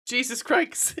Jesus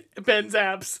Christ, Ben's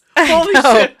abs. Holy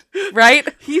shit. Right?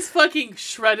 He's fucking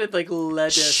shredded like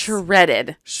lettuce.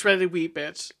 Shredded. Shredded wheat,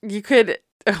 bitch. You could,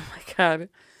 oh my God.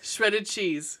 Shredded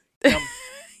cheese. Yum.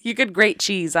 You could grate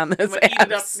cheese on those I'm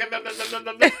gonna abs. eat it up. Nom, nom, nom, nom,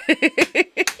 nom, nom.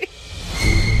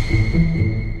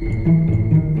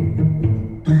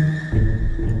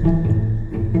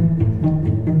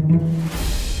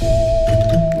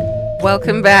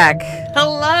 Welcome back.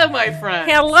 Hello, my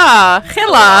friend. Hello.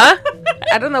 Hello.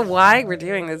 I don't know why we're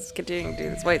doing this, continuing to do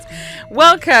this voice.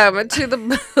 Welcome to the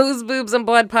Booze, Boobs, and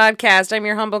Blood podcast. I'm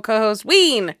your humble co-host,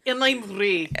 Ween. And I'm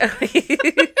Ree.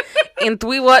 And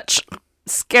we watch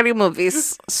scary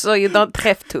movies, so you don't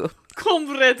have to.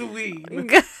 Comrade Ween.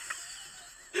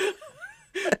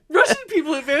 Russian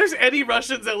people, if there's any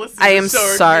Russians that listen to I the am show,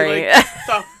 are sorry. like,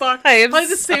 the fuck? I am Probably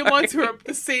the same sorry. ones who are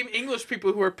the same English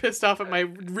people who are pissed off at my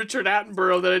Richard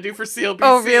Attenborough that I do for CLBC.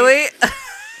 Oh, really?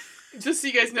 Just so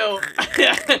you guys know,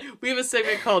 we have a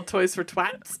segment called Toys for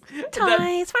Twats.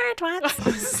 Toys for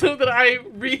twats. So that I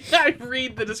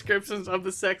read the descriptions of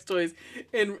the sex toys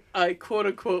in a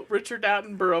quote-unquote Richard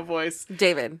Attenborough voice.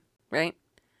 David, right?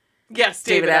 Yes,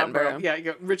 David Attenborough. Attenborough. Yeah, you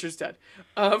go, Richard's dead.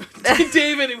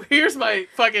 David, here's my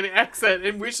fucking accent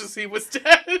and wishes he was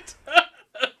dead.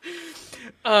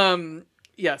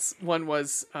 Yes, one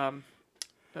was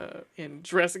in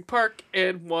Jurassic Park,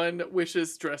 and one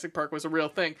wishes Jurassic Park was a real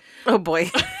thing. Oh,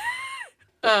 boy.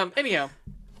 Anyhow.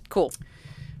 Cool.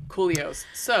 Coolios.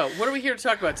 So, what are we here to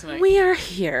talk about tonight? We are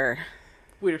here.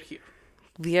 We're here.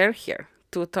 We are here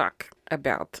to talk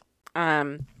about,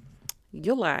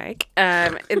 you like,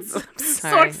 it's, I'm So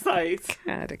sorry. excited.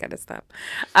 God, I gotta stop.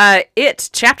 It,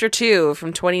 Chapter 2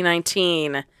 from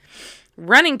 2019.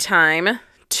 Running time,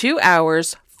 2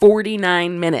 hours,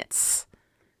 49 minutes.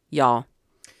 Y'all.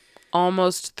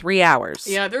 Almost 3 hours.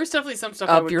 Yeah, there was definitely some stuff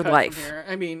Of I would your cut life. from here.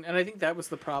 I mean, and I think that was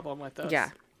the problem with us.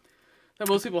 Yeah. That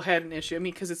most people had an issue. I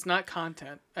mean, because it's not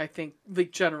content, I think,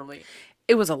 like, generally.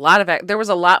 It was a lot of there was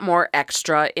a lot more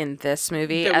extra in this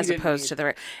movie That we as didn't opposed need. to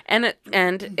the and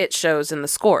it shows in the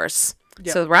scores.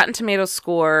 Yeah. So the Rotten Tomatoes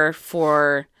score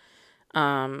for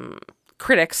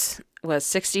critics was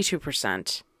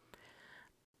 62%.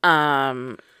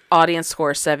 Audience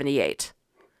score 78.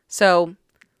 So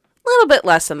a little bit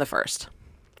less than the first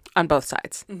on both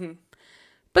sides. Mm-hmm.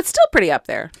 But still pretty up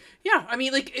there. Yeah, I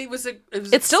mean, like,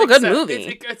 It's still a good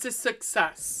movie. It's a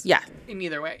success. Yeah. In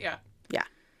either way, yeah.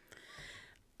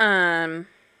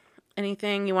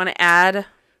 Anything you want to add?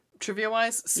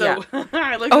 Trivia-wise, so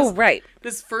I like Oh, right.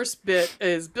 this first bit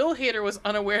is Bill Hader was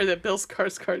unaware that Bill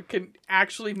Skarsgård can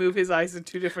actually move his eyes in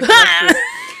two different directions.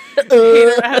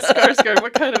 Hader asked Skarsgård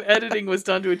what kind of editing was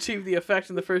done to achieve the effect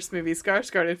in the first movie.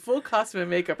 Skarsgård, in full costume and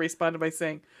makeup, responded by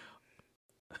saying,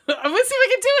 I'm gonna see if I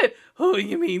can do it. Oh,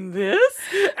 you mean this?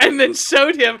 And then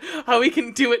showed him how he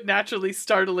can do it naturally.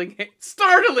 Startling.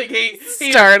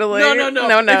 Startling. No.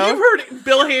 No. If you've heard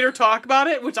Bill Hader talk about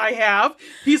it, which I have,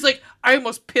 he's like, I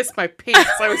almost pissed my pants.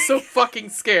 I was so fucking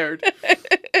scared.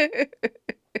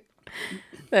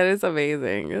 That is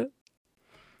amazing.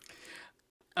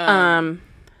 And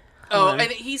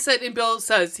he said, and Bill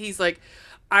says, he's like,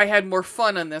 I had more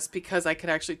fun on this because I could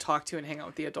actually talk to and hang out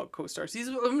with the adult co-stars.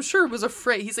 I'm sure was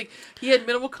afraid. He's like, he had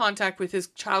minimal contact with his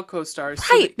child co-stars.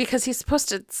 Right, because he's supposed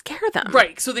to scare them.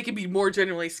 Right, so they could be more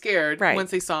genuinely scared Right.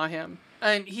 once they saw him.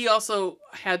 And he also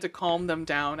had to calm them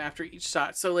down after each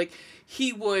shot. So, like,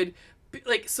 he would,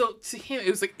 like, so to him,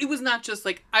 it was not just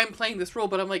like, I'm playing this role,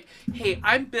 but I'm like, hey,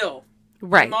 I'm Bill.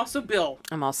 Right. I'm also Bill.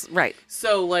 Right.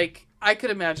 So, like, I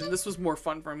could imagine this was more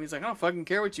fun for him. He's like, I don't fucking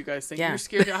care what you guys think. Yeah. You're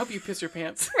scared. I hope you piss your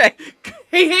pants. Right.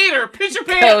 Hey, Hater, piss your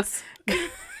pants.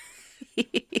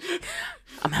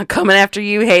 I'm not coming after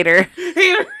you, Hater.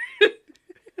 Hater.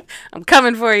 I'm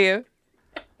coming for you.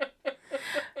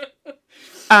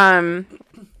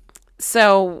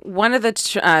 So one of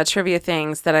the trivia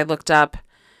things that I looked up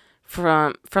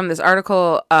from this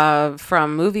article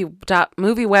from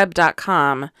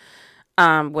movieweb.com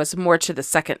was more to this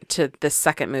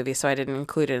second movie, so I didn't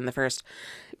include it in the first.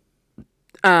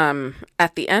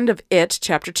 At the end of It,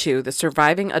 Chapter 2, the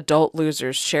surviving adult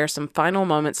losers share some final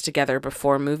moments together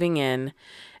before moving in,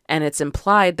 and it's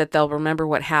implied that they'll remember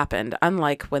what happened,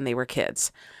 unlike when they were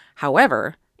kids.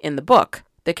 However, in the book,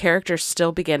 the characters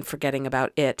still begin forgetting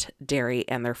about It, Derry,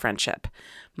 and their friendship.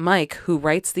 Mike, who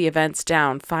writes the events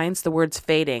down, finds the words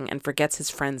fading and forgets his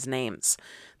friends' names.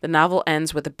 The novel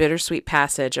ends with a bittersweet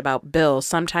passage about Bill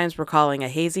sometimes recalling a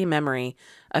hazy memory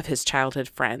of his childhood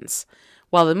friends.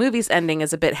 While the movie's ending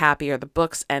is a bit happier, the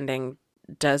book's ending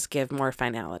does give more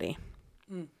finality.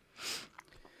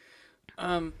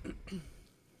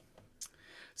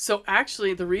 So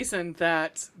actually, the reason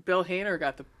that Bill Hader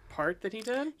got the part that he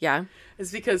did Yeah.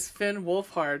 is because Finn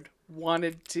Wolfhard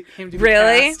wanted him to be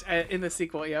Really? cast in the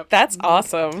sequel. Yep. That's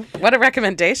awesome. What a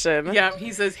recommendation. Yeah,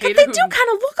 he says But Hader. they do kind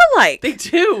of look alike. They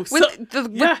do. With the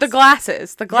yes.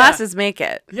 glasses. The glasses make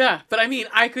it. Yeah, but I mean,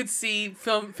 I could see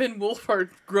Finn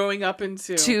Wolfhard growing up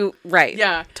into. Right.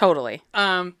 Yeah. Totally.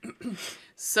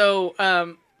 So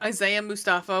Isaiah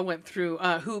Mustafa went through,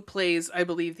 who plays, I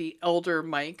believe, the elder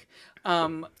Mike,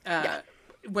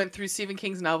 went through Stephen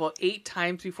King's novel 8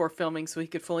 times before filming so he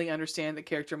could fully understand the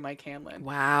character Mike Hamlin.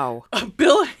 Wow.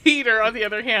 Bill Hader, on the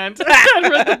other hand, had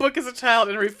read the book as a child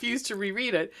and refused to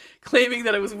reread it, claiming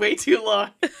that it was way too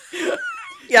long. Yep.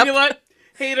 You know what,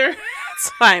 Hader? It's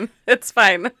fine. It's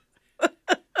fine.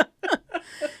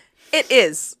 It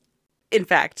is, in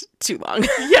fact, too long.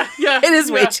 Yeah. It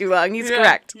is way too long. He's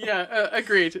correct. Yeah,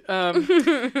 agreed.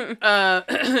 The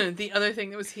other thing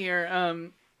that was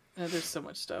here, there's so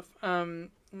much stuff.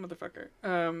 Motherfucker.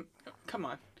 Come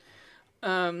on.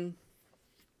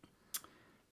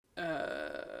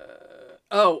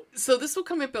 So this will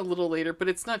come up a little later, but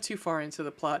it's not too far into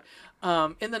the plot.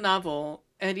 In the novel,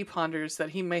 Eddie ponders that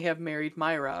he may have married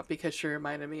Myra because she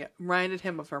reminded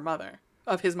him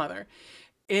of his mother.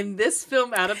 In this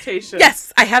film adaptation,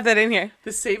 Yes, I have that in here.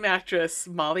 the same actress,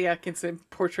 Molly Atkinson,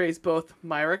 portrays both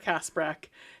Myra Kasprak,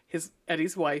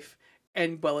 Eddie's wife,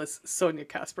 and well as Sonia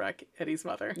Kasprak, Eddie's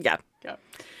mother. Yeah. Yeah.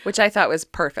 Which I thought was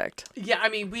perfect. Yeah, I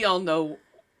mean, we all know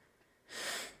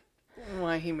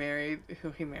why he married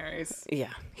who he marries.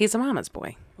 Yeah. He's a mama's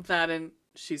boy. That and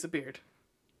she's a beard.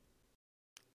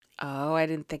 Oh, I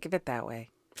didn't think of it that way.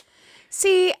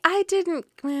 See, I didn't.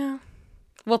 Well,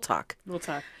 we'll talk. We'll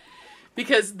talk.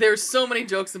 Because there's so many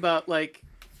jokes about, like,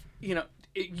 you know,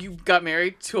 you got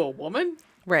married to a woman?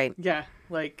 Right. Yeah,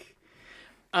 like,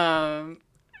 oh,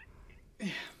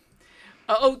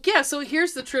 yeah, so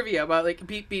here's the trivia about, like,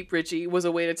 Beep Beep Richie was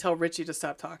a way to tell Richie to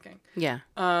stop talking. Yeah.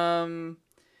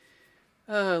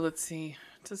 Let's see.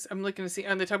 I'm looking to see,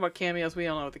 and they talk about cameos. We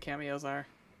all know what the cameos are.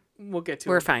 We'll get to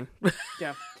We're them. fine.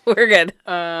 Yeah. We're good.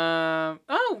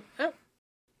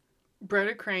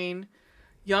 Brenda Crane.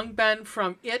 Young Ben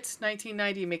from It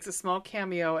 1990 makes a small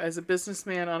cameo as a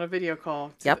businessman on a video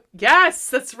call. Yep.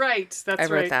 Yes, that's right. That's I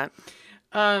right. wrote that.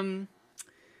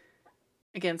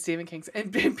 Again, Stephen King's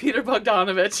and Peter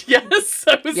Bogdanovich. Yes,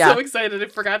 I was so excited. I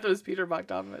forgot that was Peter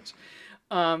Bogdanovich.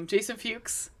 Jason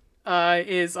Fuchs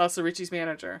is also Richie's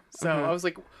manager. So I was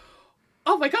like,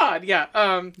 oh my God. Yeah.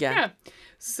 Yeah.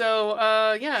 So,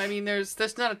 I mean,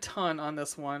 there's not a ton on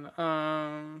this one.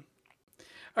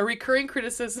 A recurring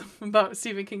criticism about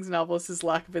Stephen King's novels is his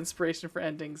lack of inspiration for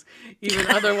endings, even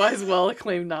otherwise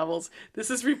well-acclaimed novels.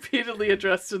 This is repeatedly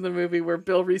addressed in the movie where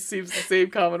Bill receives the same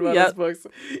comment about his books.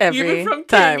 Every even from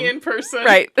time. King in person.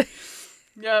 Right.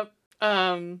 Yep.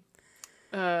 So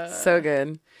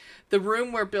good. The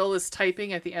room where Bill is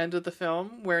typing at the end of the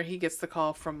film, where he gets the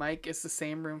call from Mike, is the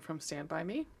same room from Stand By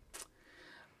Me.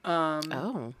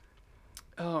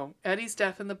 Eddie's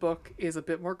death in the book is a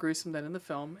bit more gruesome than in the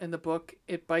film. In the book,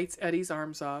 it bites Eddie's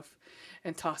arms off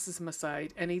and tosses him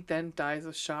aside, and he then dies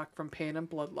of shock from pain and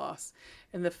blood loss.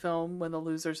 In the film, when the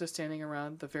losers are standing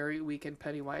around the very weakened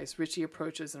Pennywise, Richie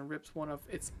approaches and rips one of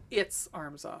its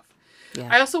arms off. Yeah.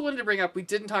 I also wanted to bring up, we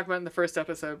didn't talk about in the first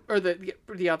episode, or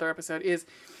the other episode, is,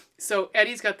 so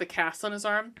Eddie's got the cast on his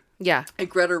arm. Yeah. And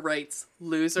Greta writes,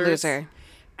 losers. Loser.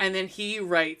 And then he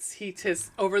writes,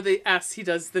 over the S, he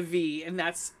does the V, and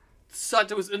that's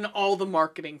such, it was in all the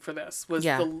marketing for this, was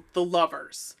the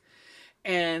lovers.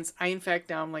 And I, in fact,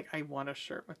 now I'm like, I want a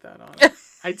shirt with that on it.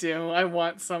 I do. I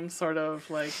want some sort of,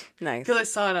 like, nice. Because I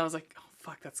saw it and I was like, oh,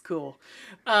 fuck, that's cool.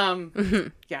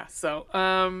 Yeah, so,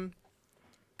 gonna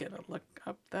look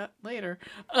up that later.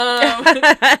 All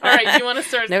right, you want to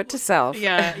start? Note to self.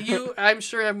 Yeah, I'm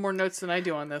sure have more notes than I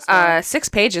do on this one. 6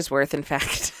 pages worth, in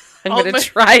fact. I'm going to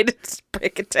try to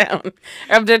break it down.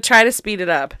 I'm going to try to speed it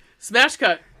up. Smash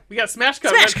cut. We got Smash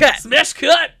cut. Smash cut. Smash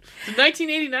cut. The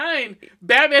 1989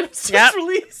 Batman was just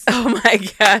released. Oh my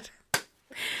God.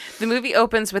 The movie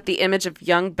opens with the image of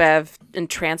young Bev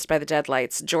entranced by the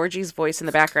deadlights. Georgie's voice in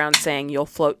the background saying, "You'll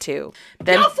float too."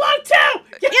 Then, "You'll float too!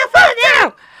 You'll float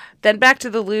too!" Then back to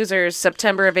the losers,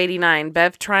 September of 89.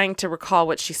 Bev trying to recall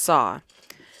what she saw.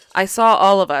 "I saw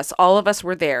all of us. All of us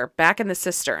were there, back in the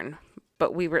cistern.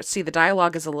 But the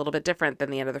dialogue is a little bit different than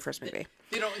the end of the first movie.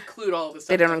 They don't include all of this.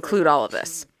 They don't include all of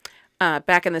this.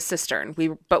 Back in the cistern. We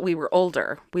were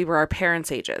older. We were our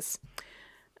parents' ages.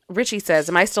 Richie says,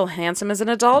 "Am I still handsome as an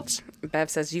adult?"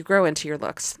 Bev says, "You grow into your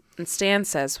looks." And Stan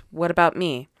says, "What about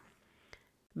me?"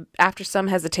 After some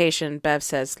hesitation, Bev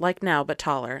says, "Like now, but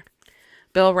taller."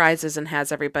 Bill rises and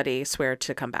has everybody swear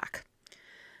to come back.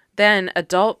 Then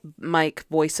adult Mike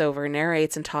voiceover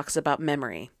narrates and talks about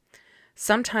memory.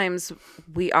 Sometimes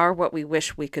we are what we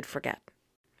wish we could forget.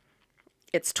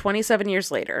 It's 27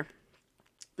 years later.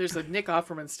 There's a Nick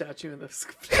Offerman statue in the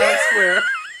town square.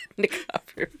 Nick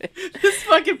Offerman. This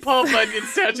fucking Paul Bunyan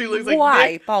statue looks like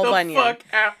Why Nick Paul the Bunyan? Fuck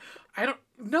out. I don't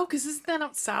know, because isn't that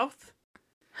out south?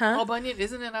 Huh? Paul Bunyan,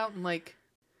 isn't it out in like...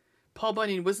 Paul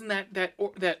Bunyan, wasn't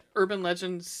that urban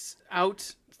legends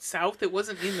out south? It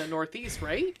wasn't in the Northeast,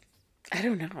 right? I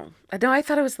don't know. I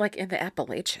thought it was like in the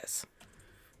Appalachians.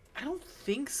 I don't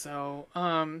think so.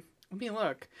 Let me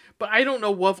look. But I don't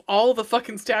know of all the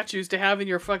fucking statues to have in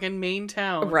your fucking main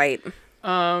town. Right.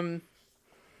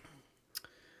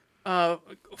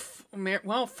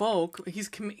 Folk.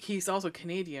 He's also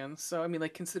Canadian, so I mean,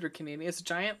 like, considered Canadian. It's a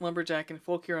giant lumberjack and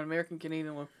folk hero in American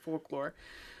Canadian folklore.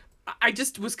 I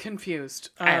just was confused.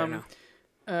 I don't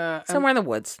know. Somewhere in the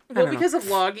woods. Well, because of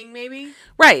logging, maybe.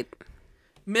 Right.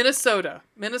 Minnesota.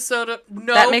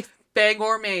 No.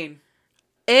 Bangor, Maine.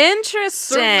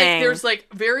 Interesting. Like, there's like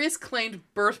various claimed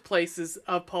birthplaces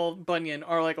of Paul Bunyan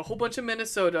are like a whole bunch of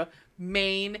Minnesota,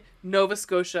 Maine, Nova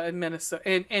Scotia, and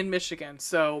Minnesota and Michigan.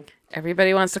 So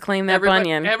everybody wants to claim that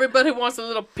Bunyan. Everybody wants a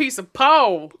little piece of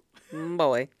Paul.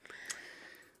 Boy.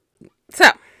 So,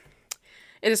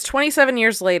 it is 27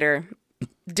 years later.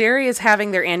 Derry is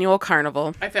having their annual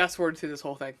carnival. I fast forwarded through this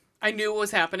whole thing. I knew what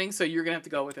was happening, so you're gonna have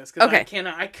to go with this because okay. I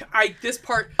cannot. This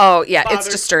part. Oh yeah, it's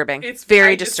disturbing. It's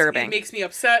very disturbing. It makes me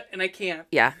upset, and I can't.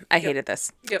 Yeah, I hated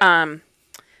this. Yep.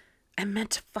 I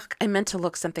meant to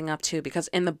look something up too because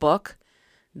in the book,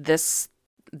 this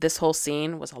whole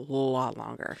scene was a lot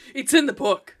longer. It's in the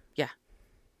book. Yeah.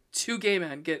 2 gay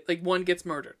men one gets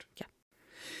murdered. Yeah.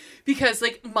 Because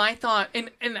my thought,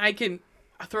 and I can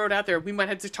throw it out there. We might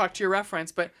have to talk to your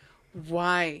reference, but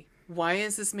why? Why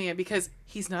is this man? Because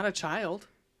he's not a child.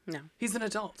 No. He's an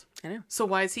adult. I know. So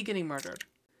why is he getting murdered?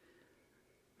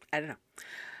 I don't know.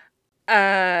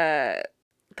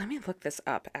 Let me look this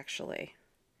up, actually.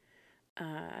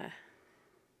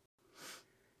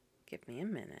 Give me a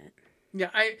minute. Yeah,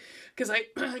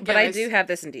 but I do have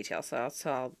this in detail, so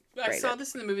I'll I saw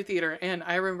this in the movie theater, and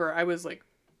I remember I was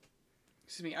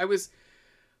I was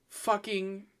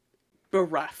fucking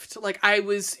bereft. It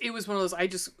was one of those, I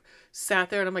just sat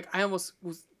there and I'm like, I almost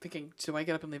was thinking, do I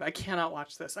get up and leave? I cannot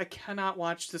watch this. I cannot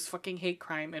watch this fucking hate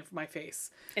crime in my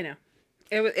face. I know.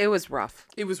 It was rough.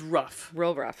 It was rough.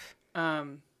 Real rough.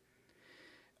 And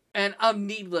a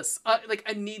needless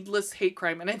hate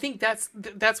crime. And I think that's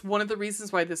one of the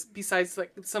reasons why this, besides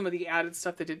some of the added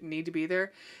stuff that didn't need to be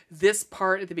there, this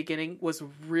part at the beginning was a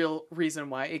real reason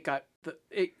why it got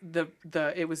it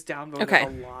was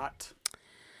downvoted a lot.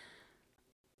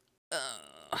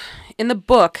 In the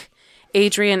book,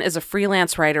 Adrian is a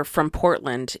freelance writer from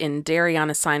Portland in Derry on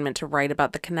assignment to write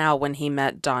about the canal when he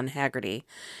met Don Haggerty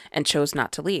and chose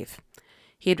not to leave.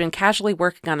 He had been casually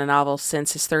working on a novel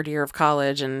since his 3rd year of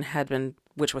college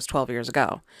which was 12 years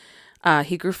ago.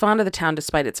 He grew fond of the town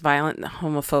despite its violent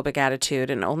homophobic attitude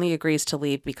and only agrees to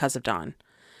leave because of Don.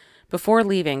 Before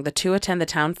leaving, the two attend the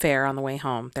town fair on the way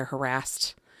home. They're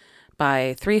harassed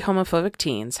by 3 homophobic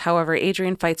teens. However,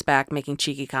 Adrian fights back, making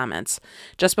cheeky comments.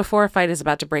 Just before a fight is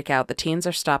about to break out, the teens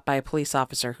are stopped by a police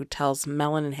officer who tells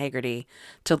Mellon and Haggerty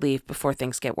to leave before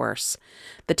things get worse.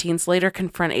 The teens later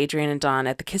confront Adrian and Don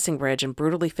at the kissing bridge and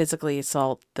brutally physically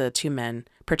assault the 2 men,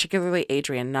 particularly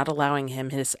Adrian, not allowing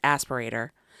him his aspirator.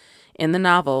 In the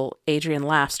novel, Adrian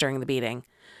laughs during the beating.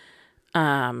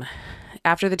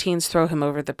 After the teens throw him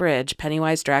over the bridge,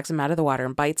 Pennywise drags him out of the water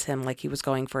and bites him like he was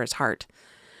going for his heart.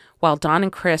 While Don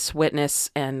and Chris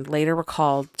witness and later were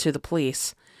called to the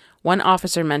police, one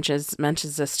officer mentions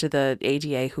this to the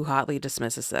ADA, who hotly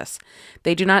dismisses this.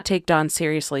 They do not take Don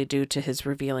seriously due to his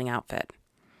revealing outfit.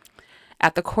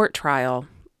 At the court trial,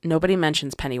 nobody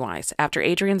mentions Pennywise. After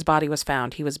Adrian's body was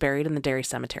found, he was buried in the Derry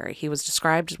cemetery. He was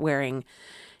described wearing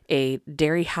a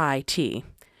Derry high tee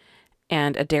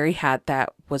and a Derry hat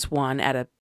that was won at a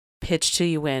pitch to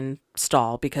you win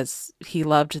stall because he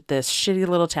loved this shitty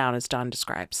little town, as Don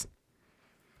describes.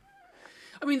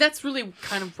 I mean, that's really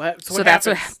kind of what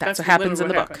happens in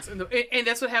the book. And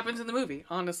that's what happens in the movie.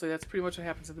 Honestly, that's pretty much what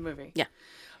happens in the movie. Yeah.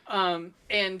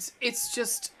 And it's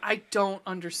just, I don't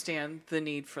understand the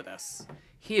need for this.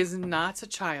 He is not a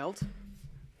child.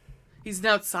 He's an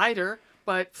outsider,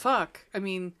 but fuck. I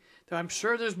mean, I'm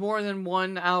sure there's more than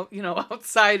one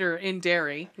outsider in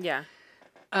Derry. Yeah.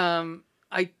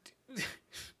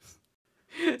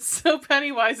 So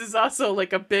Pennywise is also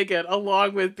like a bigot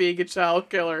along with being a child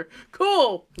killer.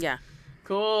 Cool. Yeah.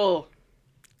 Cool.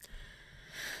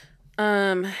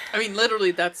 I mean,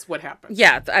 literally, that's what happened.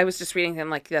 Yeah, I was just reading him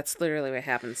like that's literally what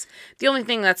happens. The only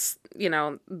thing that's,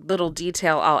 little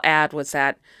detail I'll add was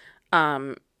that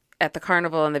at the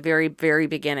carnival in the very, very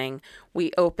beginning,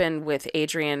 we open with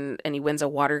Adrian and he wins a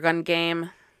water gun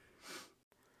game.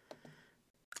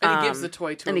 And he gives the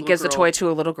toy to the toy to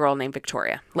a little girl named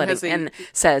Victoria, and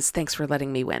says, "Thanks for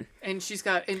letting me win." And she's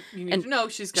got, and you need to know,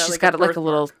 she's got like a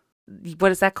little,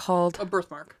 what is that called? A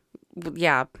birthmark.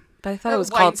 Yeah, but I thought it was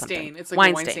called something. It's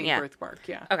like a wine stain birthmark.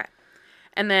 Yeah. Okay.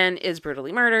 And then is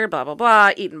brutally murdered. Blah blah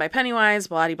blah. Eaten by Pennywise.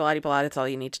 Blah blah blah. That's all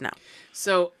you need to know.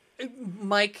 So,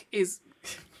 Mike is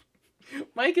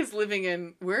living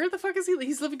in, where the fuck is he?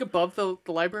 He's living above the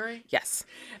library. Yes.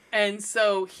 And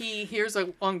so he hears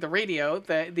along the radio,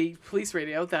 the police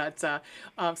radio, that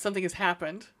something has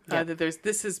happened. Yep.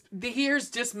 That he hears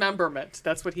dismemberment.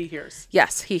 That's what he hears.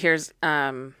 Yes, he hears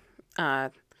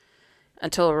until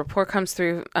a report comes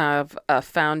through of a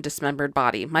found dismembered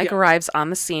body. Mike arrives on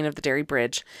the scene of the Derry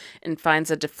Bridge and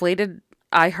finds a deflated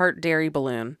I Heart Derry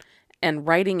balloon and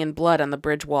writing in blood on the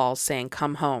bridge walls saying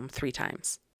 "Come home" 3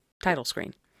 times. Title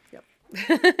screen. Yep.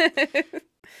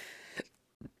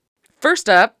 First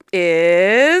up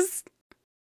is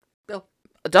Bill.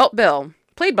 Adult Bill,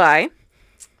 played by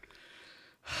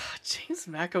James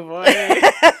McAvoy.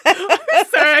 I'm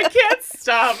sorry, I can't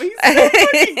stop. He's so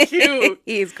fucking cute.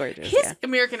 He's gorgeous. His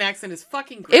American accent is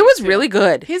fucking great. It was really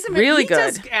good. He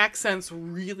does accents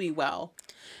really well.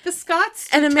 The Scots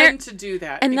tend to do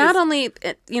that. And not only,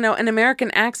 an American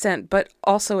accent, but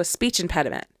also a speech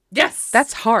impediment. Yes.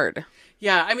 That's hard.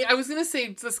 Yeah, I mean, I was going to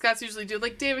say the Scots usually do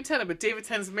like David Tennant, but David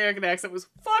Tennant's American accent was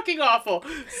fucking awful.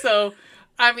 So,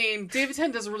 I mean, David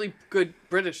Tennant does a really good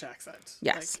British accent.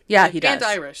 Yes. He does. And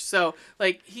Irish. So,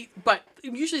 but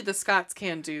usually the Scots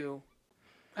can do,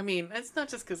 I mean, it's not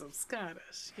just because I'm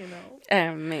Scottish,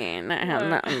 I mean, I have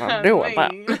nothing to do with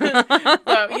that.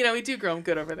 But, we do grow 'em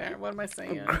good over there. What am I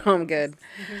saying? Grow 'em good.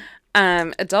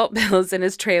 Adult Bill is in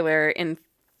his trailer in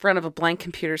front of a blank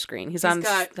computer screen. He's on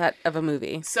set of a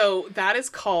movie. So that is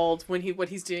called, what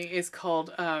he's doing is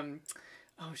called,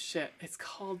 it's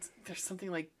called, there's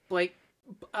something like blank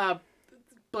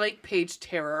page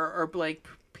terror or blank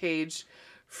page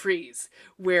freeze,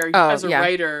 where as a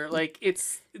writer, like,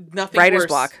 it's nothing writer's worse.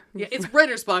 block. Yeah, it's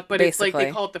writer's block, but Basically. It's like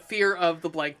they call it the fear of the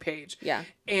blank page. Yeah.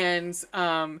 And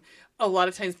a lot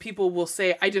of times people will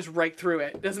say, I just write through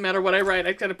it. Doesn't matter what I write,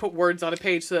 I gotta put words on a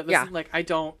page so that I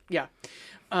don't.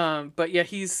 But yeah,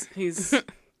 he's he's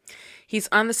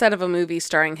on the set of a movie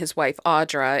starring his wife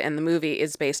Audra, and the movie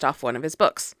is based off one of his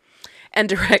books, and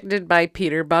directed by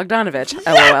Peter Bogdanovich.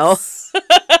 Yes! LOL.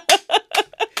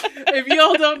 If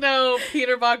y'all don't know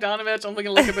Peter Bogdanovich, I'm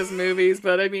gonna look up his movies,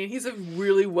 but I mean, he's a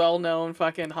really well-known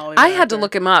fucking Hollywood I had actor. to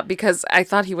look him up because I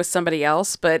thought he was somebody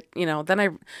else, but then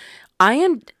I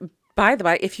am. By the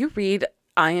way, if you read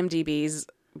IMDb's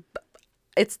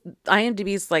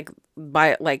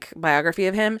biography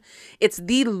of him, it's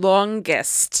the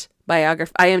longest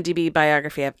IMDb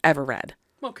biography I've ever read.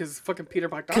 Well, because fucking Peter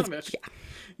Bogdanovich.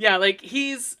 Yeah, like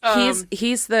he's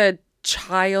the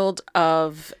child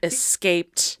of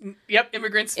escaped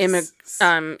immigrants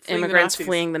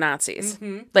fleeing the Nazis.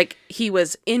 Mm-hmm. Like, he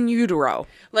was in utero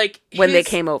like when they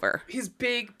came over. His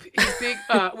big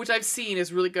which I've seen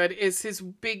is really good, is his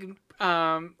big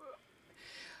claim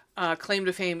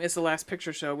to fame is The Last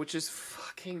Picture Show, which is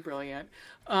fucking brilliant.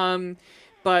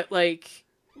 But like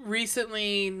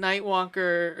recently,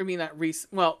 Nightwalker,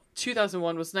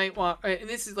 2001 was Nightwalker, and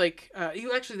this is like,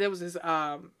 that was his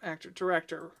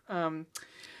actor-director.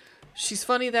 She's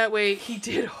Funny That Way. He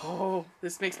did,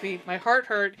 this makes my heart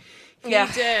hurt. He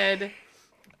did,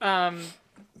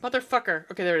 motherfucker.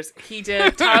 Okay, there it is. He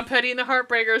did Tom Petty and the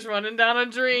Heartbreakers, Running Down a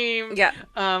Dream. Yeah.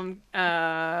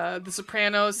 The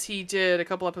Sopranos. He did a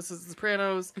couple episodes of The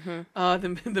Sopranos.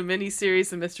 Mm-hmm. The miniseries,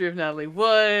 The Mystery of Natalie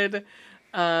Wood.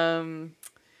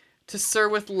 To Sir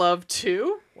with Love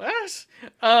 2. What?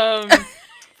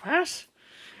 What?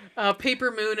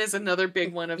 Paper Moon is another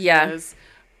big one of his.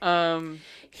 I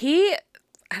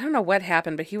don't know what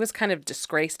happened, but he was kind of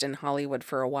disgraced in Hollywood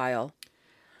for a while.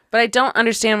 But I don't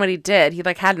understand what he did. He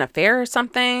had an affair or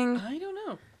something. I don't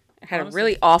know. Had a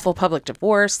really awful public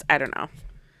divorce. I don't know.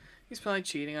 He's probably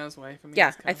cheating on his wife.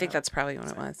 I think that's probably what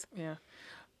it was. Yeah.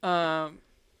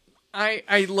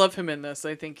 I love him in this.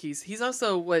 I think he's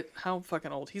also how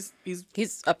fucking old? He's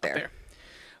up there.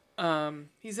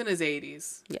 He's in his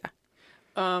 80s. Yeah.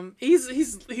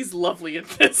 He's lovely in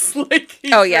this. He's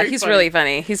he's really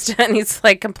funny. He's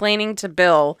complaining to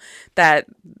Bill that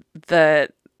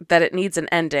it needs an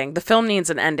ending. The film needs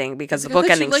an ending because the book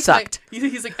ending sucked.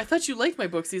 He's like, I thought you liked my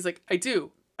books. He's like, I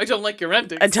do. I don't like your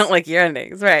endings. I don't like your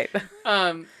endings, right?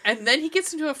 And then he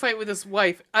gets into a fight with his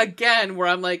wife again, where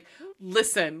I'm like,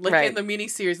 listen, like in the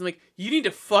miniseries, I'm like, you need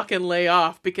to fucking lay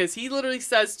off, because he literally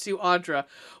says to Audra,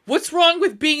 "What's wrong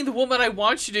with being the woman I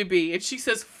want you to be?" And she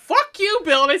says, "Fuck you,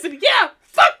 Bill." And I said, "Yeah,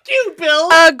 fuck you, Bill."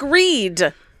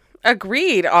 Agreed,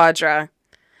 Audra.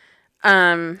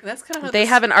 That's kind of they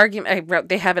have an argument. I wrote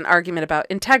they have an argument about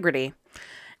integrity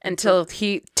until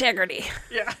integrity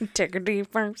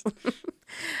first.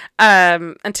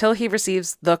 Until he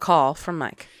receives the call from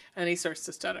Mike, and he starts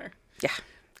to stutter. Yeah.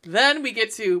 Then we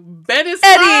get to Ben is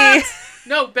Eddie.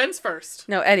 No, Ben's first.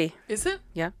 No, Eddie. Is it?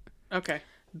 Yeah. Okay.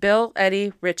 Bill,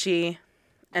 Eddie, Richie,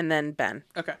 and then Ben.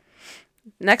 Okay.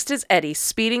 Next is Eddie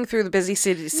speeding through the busy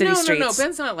city streets. No.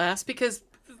 Ben's not last because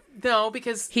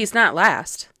he's not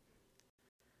last.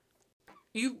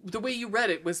 The way you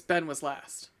read it was Ben was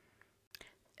last.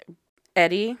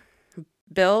 Eddie,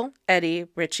 Bill, Eddie,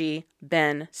 Richie,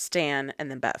 Ben, Stan, and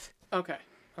then Bev. Okay.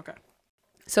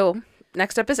 So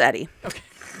next up is Eddie. Okay.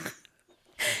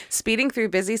 Speeding through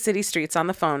busy city streets on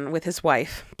the phone with his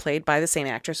wife, played by the same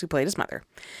actress who played his mother.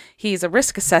 He's a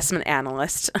risk assessment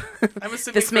analyst. I'm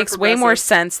assuming this makes way more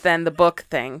sense than the book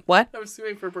thing. What? I'm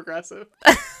assuming for Progressive.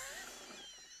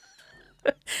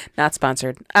 Not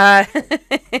sponsored.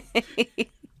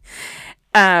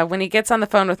 When he gets on the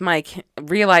phone with Mike,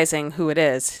 realizing who it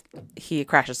is, he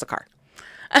crashes the car.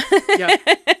 Yeah.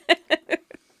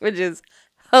 Which is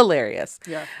hilarious.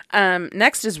 Yeah.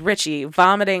 Next is Richie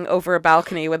vomiting over a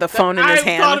balcony with a phone in his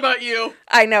hand. I thought about you.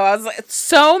 I know. I was like,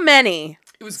 so many.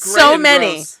 It was great. So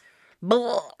many.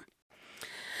 With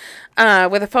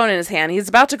a phone in his hand. He's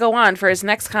about to go on for his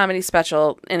next comedy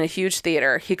special in a huge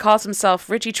theater. He calls himself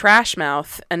Richie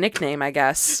Trashmouth, a nickname, I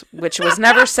guess, which was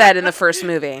never said in the first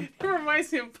movie. It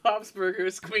reminds me of Bob's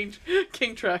Burgers, King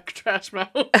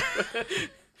Trashmouth.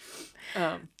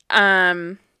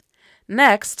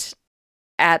 Next,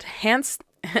 at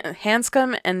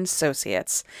Hanscom and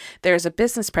Associates, there's a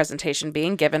business presentation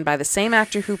being given by the same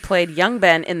actor who played young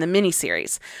Ben in the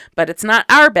miniseries, but it's not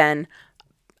our Ben.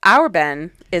 Our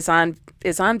Ben is on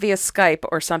via Skype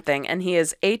or something, and he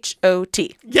is HOT.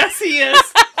 Yes, he is.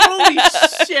 Holy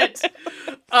shit.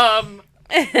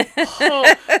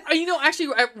 Actually,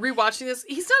 rewatching this,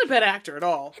 he's not a bad actor at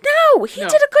all. No, he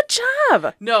did a good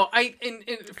job. No,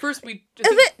 first we...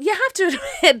 You have to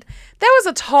admit, that was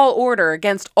a tall order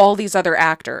against all these other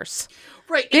actors.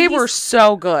 Right. They were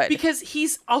so good. Because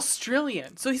he's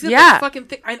Australian. So he's in that fucking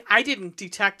thing. I didn't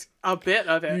detect a bit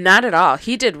of it. Not at all.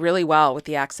 He did really well with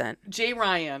the accent. Jay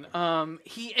Ryan.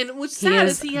 What's sad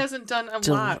is he hasn't done a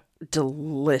lot.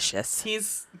 Delicious.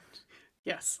 He's...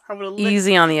 Yes.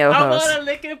 Easy on the ojos. I want to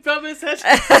lick it from his head.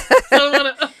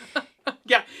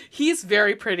 Yeah, he's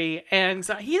very pretty, and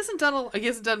he hasn't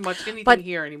done much anything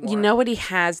here anymore. You know what he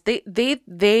has?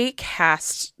 They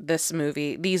cast these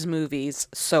movies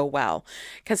so well,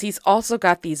 because he's also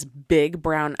got these big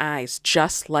brown eyes,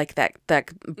 just like that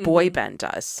boy Ben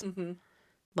does. Mm-hmm.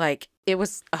 Like, it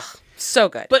was so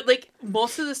good. But like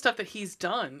most of the stuff that he's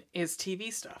done is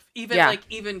TV stuff.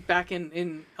 Even back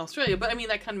in Australia. But I mean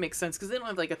that kind of makes sense because they don't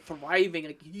have like a thriving,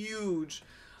 like huge,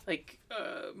 like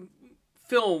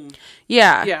film.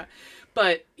 Yeah. Yeah.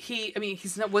 But he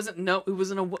was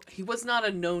not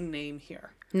a known name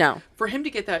here. No. For him to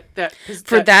get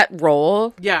that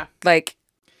role. Yeah. Like,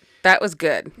 that was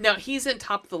good. Now, he's in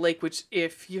Top of the Lake, which,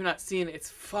 if you've not seen it, it's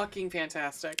fucking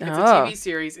fantastic. It's a TV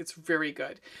series. It's very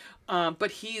good.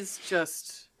 But he's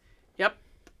just... Yep.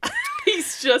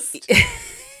 He's just...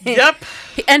 Yep.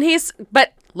 And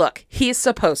but look, he's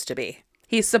supposed to be.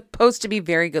 He's supposed to be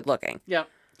very good looking. Yeah.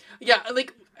 Yeah,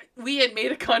 like, we had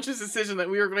made a conscious decision that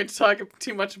we were going to talk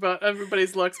too much about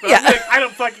everybody's looks, but I was like, I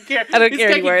don't fucking care. I don't care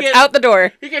anymore. It's out the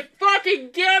door. He can fucking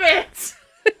get it!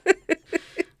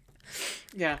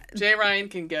 Yeah, Jay Ryan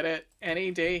can get it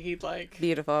any day he'd like.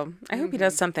 Beautiful. I hope he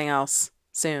does something else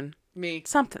soon. Me.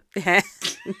 Something.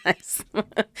 Nice.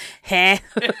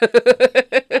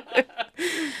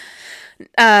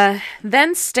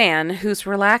 Then Stan, who's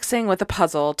relaxing with a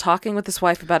puzzle, talking with his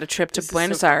wife about a trip to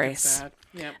Buenos Aires.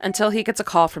 Yep. Until he gets a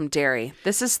call from Derry.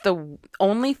 This is the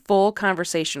only full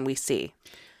conversation we see.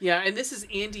 Yeah, and this is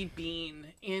Andy Bean.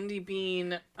 Andy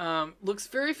Bean looks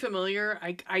very familiar.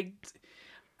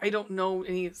 I don't know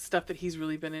any stuff that he's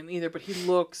really been in either, but he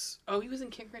looks... Oh, he was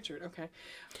in King Richard. Okay.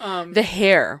 The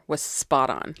hair was spot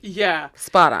on. Yeah.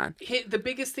 Spot on. The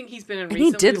biggest thing he's been in and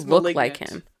recently he did was look Malignant. like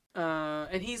him.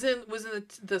 And was in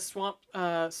the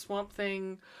Swamp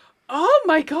Thing. Oh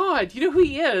my God! You know who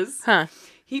he is? Huh.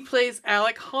 He plays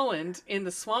Alec Holland in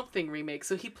the Swamp Thing remake.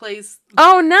 So he plays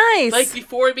Oh, nice. like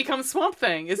before he becomes Swamp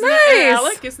Thing. Isn't Nice. that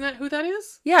Alec? Isn't that who that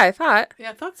is? Yeah, I thought. Yeah,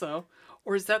 I thought so.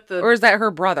 Or is that the? Or is that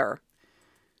her brother?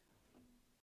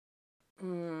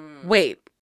 Wait.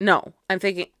 No. I'm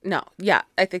thinking. No. Yeah.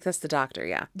 I think that's the Doctor.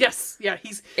 Yeah. Yes. Yeah.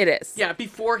 It is. Yeah.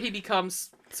 Before he becomes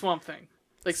Swamp Thing.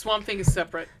 Like Swamp Thing is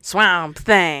separate. Swamp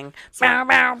Thing. Bow,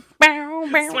 bow, bow,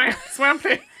 bow. Swamp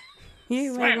Thing.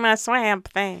 You make my swamp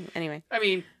thing. Anyway. I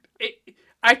mean,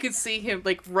 I could see him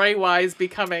like Ray Wise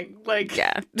becoming like.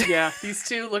 Yeah. Yeah. These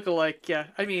two look alike. Yeah.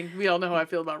 I mean, we all know how I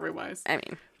feel about Ray Wise. I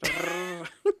mean.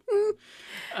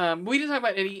 We didn't talk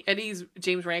about Eddie's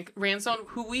James Ransone,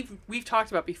 who we've talked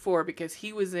about before because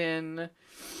he was in.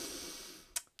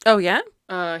 Oh yeah.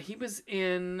 He was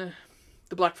in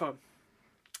the Black Phone.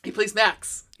 He plays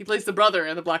Max. He plays the brother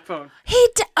in the Black Phone.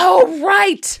 Oh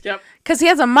right. Yep. Because he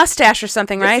has a mustache or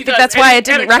something, right? Yes, I he think does. that's why I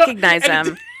didn't and recognize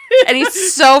him. And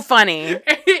he's so funny.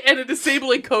 And a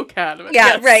disabling coke habit.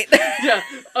 Yeah. Yes. Right. Yeah.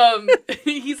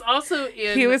 He's also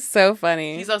in. He was so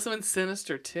funny. He's also in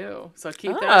Sinister too. So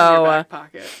keep that in your back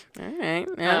pocket. All right.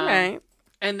 All right.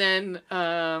 And then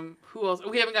who else?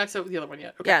 We haven't got to the other one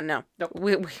yet. Okay. Yeah. No. Nope.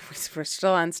 We're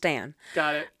still on Stan.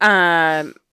 Got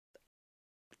it.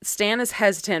 Stan is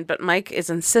hesitant, but Mike is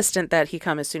insistent that he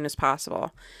come as soon as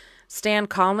possible. Stan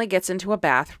calmly gets into a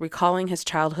bath, recalling his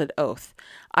childhood oath.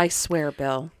 I swear,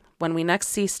 Bill, when we next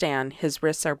see Stan, his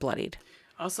wrists are bloodied.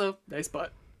 Also, nice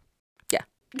butt. Yeah.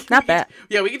 Not bad.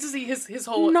 Yeah, we get to see his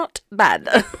whole Not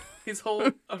bad. his whole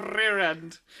rear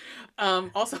end.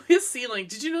 Also, his ceiling.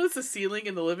 Did you notice the ceiling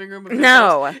in the living room of his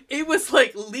No. house? It was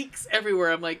like leaks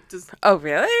everywhere. I'm like, Oh,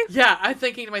 really? yeah, I'm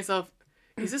thinking to myself,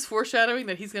 is this foreshadowing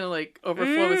that he's gonna like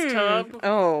overflow his tub?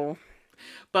 Oh.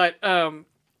 But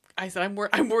I said I'm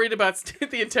worried about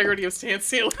the integrity of Stan's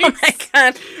ceilings. Oh my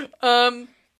god.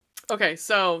 Okay,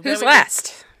 so Who's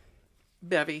last?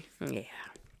 Bevy.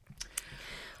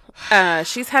 Yeah.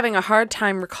 She's having a hard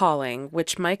time recalling,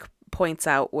 which Mike points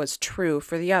out was true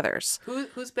for the others.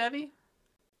 Who's Bevy?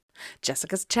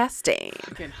 Jessica Chastain.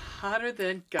 Fucking hotter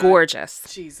than God. Gorgeous.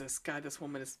 Jesus, God, this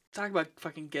woman is talk about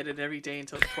fucking get it every day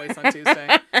until twice on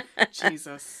Tuesday.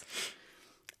 Jesus.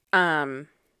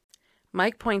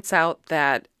 Mike points out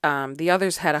that the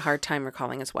others had a hard time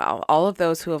recalling as well. All of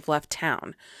those who have left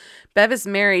town. Bev is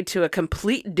married to a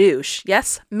complete douche.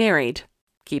 Yes, married.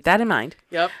 Keep that in mind.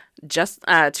 Yep. Just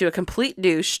to a complete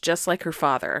douche, just like her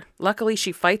father. Luckily,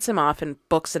 she fights him off and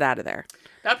books it out of there.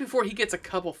 Not before he gets a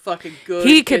couple fucking good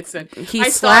hits in. He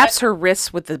slaps her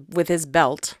wrists with his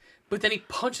belt. But then he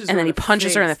punches her and then he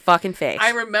punches her in the fucking face.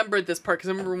 I remembered this part because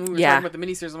I remember when we were talking about the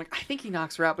miniseries. I'm like, I think he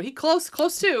knocks her out, but he close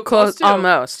too. Close too.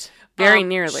 Almost. Very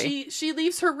nearly. She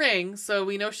leaves her ring, so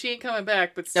we know she ain't coming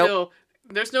back. But still,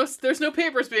 there's no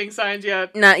papers being signed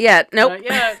yet. Not yet. Nope. Not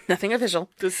yet. Nothing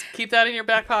official. Just keep that in your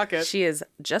back pocket. She is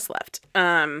just left.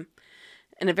 In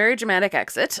a very dramatic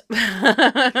exit.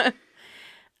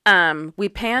 We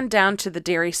pan down to the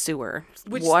dairy sewer.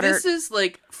 Which this is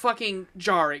like fucking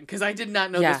jarring because I did not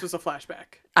know this was a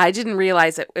flashback. I didn't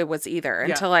realize it was either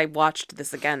until I watched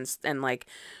this again and like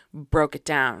broke it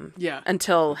down. Yeah.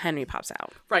 Until Henry pops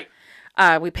out. Right.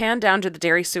 We pan down to the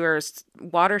dairy sewers.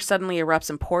 Water suddenly erupts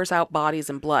and pours out bodies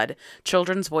and blood.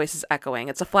 Children's voices echoing.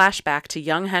 It's a flashback to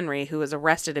young Henry, who was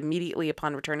arrested immediately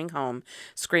upon returning home,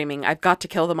 screaming, "I've got to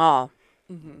kill them all."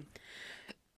 Mm-hmm.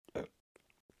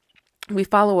 We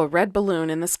follow a red balloon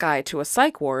in the sky to a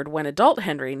psych ward when adult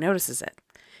Henry notices it.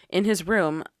 In his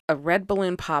room, a red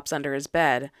balloon pops under his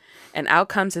bed, and out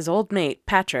comes his old mate,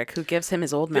 Patrick, who gives him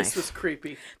his old knife. This was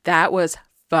creepy. That was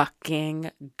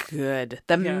fucking good.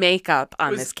 The makeup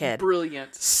on this kid.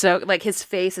 Brilliant. So, like, his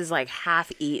face is, like,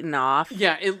 half eaten off.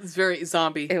 Yeah, it was very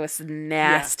zombie. It was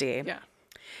nasty. Yeah.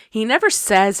 He never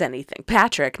says anything.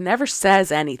 Patrick never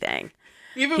says anything.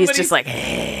 He's just like,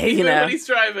 hey, you know. When he's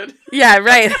driving. Yeah,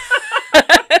 right.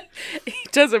 He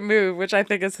doesn't move, which I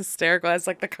think is hysterical as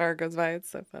like the car goes by. It's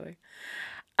so funny.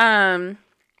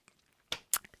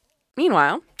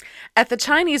 Meanwhile, at the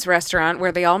Chinese restaurant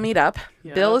where they all meet up,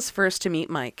 Bill is first to meet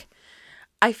Mike.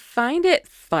 I find it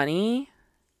funny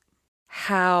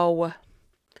how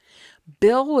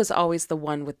Bill was always the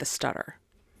one with the stutter.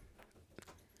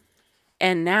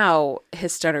 And now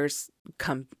his stutters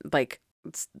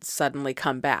suddenly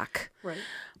come back. Right.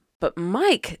 But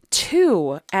Mike,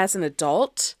 too, as an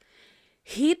adult,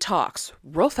 he talks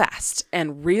real fast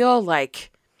and real,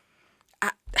 like,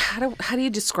 how do you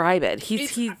describe it?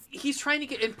 He's trying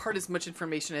to impart as much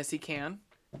information as he can.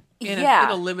 In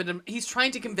a limited. He's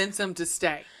trying to convince them to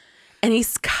stay. And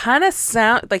he's kind of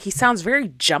sounds very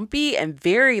jumpy and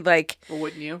very like. Well,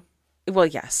 wouldn't you? Well,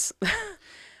 yes.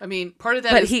 I mean, part of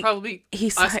that But is probably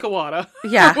Ascawada.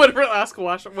 Yeah. whatever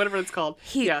it's called.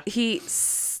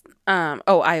 Ayahuasca.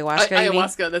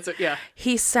 Ayahuasca, that's it, yeah.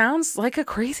 He sounds like a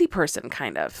crazy person,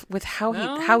 kind of, with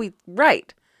how he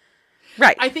right.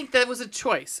 I think that was a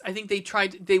choice. I think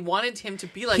they wanted him to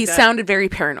be like that. He sounded very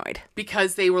paranoid.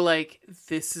 Because they were like,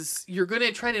 you're going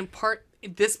to try to impart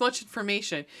this much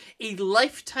information, a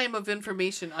lifetime of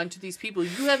information onto these people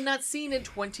you have not seen in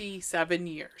 27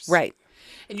 years. Right.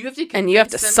 And you have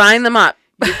to sign them up.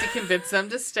 You have to convince them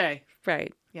to stay.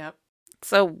 Right. Yep.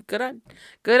 So good on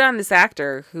this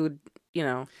actor who,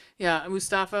 Yeah,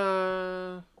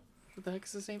 Mustafa. What the heck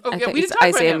is his name? Oh, yeah, we didn't talk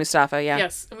about him. Mustafa, yeah.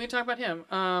 Yes, and we talk about him.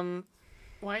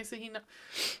 Why is he not?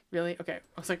 Really? Okay.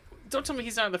 I was like, don't tell me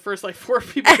he's not in the first 4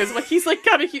 people because he's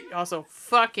kind of also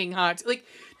fucking hot.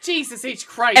 Jesus H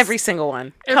Christ. Every single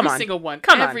one. Every single one.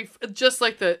 Come on. Just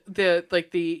like the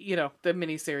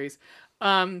miniseries.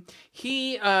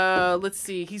 Let's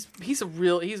see. He's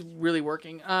really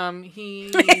working.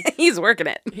 He's working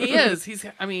it. He is.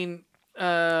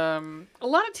 A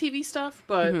lot of TV stuff,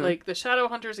 but the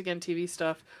Shadowhunters again, TV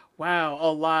stuff. Wow, a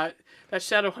lot. That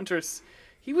Shadowhunters,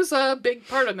 he was a big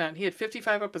part on that. He had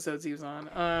 55 episodes he was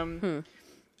on.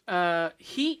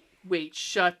 Wait,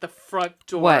 shut the front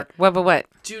door. What?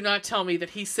 Do not tell me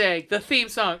that he sang the theme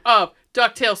song of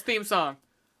DuckTales theme song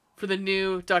for the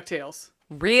new DuckTales.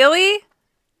 Really?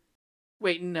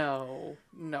 Wait, no.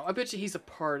 I bet you he's a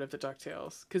part of the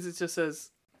DuckTales because it just says.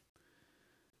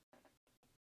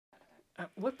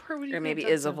 What part would he? Or maybe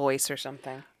is a voice or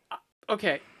something.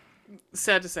 Okay,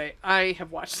 sad to say, I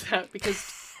have watched that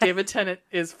because David Tennant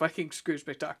is fucking Scrooge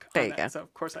McDuck. There you go. So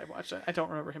of course I watched it. I don't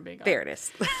remember him being on. There it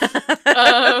is.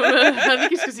 I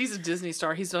think it's because he's a Disney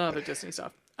star. He's done other Disney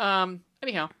stuff.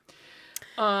 Anyhow.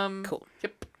 Cool.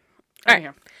 Yep. Anyhow.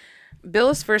 Right. Bill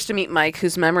is first to meet Mike,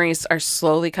 whose memories are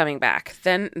slowly coming back.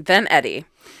 Then Eddie.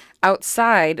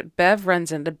 Outside, Bev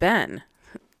runs into Ben,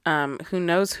 who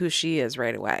knows who she is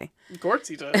right away. Of course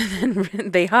he does. And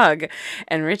then they hug,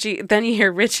 and then you hear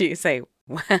Richie say,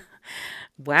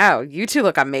 "Wow, you two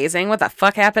look amazing. What the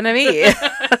fuck happened to me?"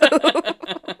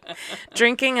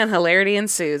 Drinking and hilarity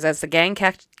ensues as the gang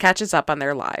catches up on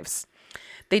their lives.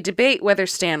 They debate whether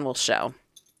Stan will show.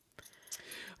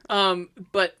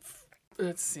 But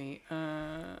let's see.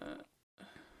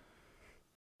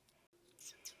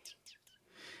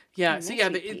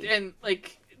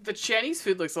 The Chinese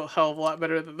food looks a hell of a lot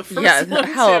better than the first one. Yeah, a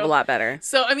hell of a lot better.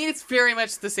 So, it's very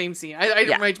much the same scene. I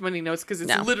didn't write many notes because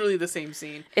it's literally the same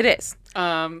scene. It is.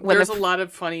 There's a lot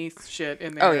of funny shit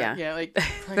in there. Oh, yeah. Yeah,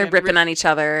 they're ripping on each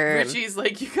other. Richie's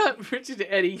Richie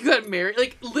to Eddie, you got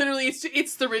married. Literally,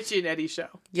 it's the Richie and Eddie show.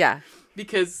 Yeah.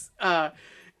 Because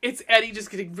it's Eddie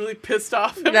just getting really pissed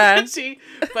off at Richie.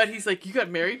 But he's like, you got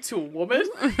married to a woman?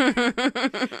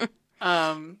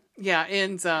 Yeah,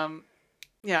 it's a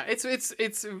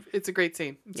great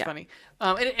scene. It's funny.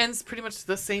 And it ends pretty much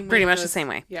the same way. Pretty much the same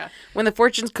way. Yeah. When the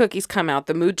fortune cookies come out,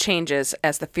 the mood changes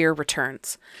as the fear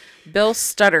returns. Bill's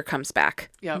stutter comes back.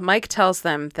 Yeah. Mike tells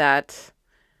them that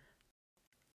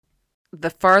the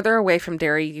farther away from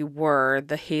Derry you were,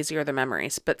 the hazier the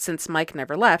memories. But since Mike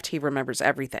never left, he remembers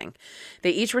everything.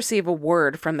 They each receive a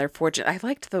word from their fortune. I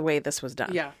liked the way this was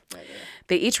done. Yeah.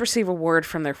 They each receive a word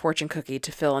from their fortune cookie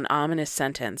to fill an ominous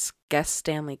sentence. Guess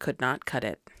Stanley could not cut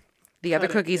it. The other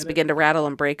cookies begin to rattle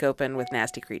and break open with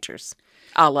nasty creatures.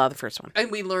 A la the first one. And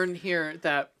we learn here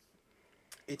that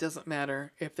it doesn't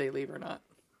matter if they leave or not.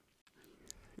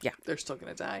 Yeah. They're still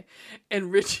going to die.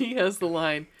 And Richie has the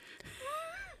line,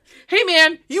 "Hey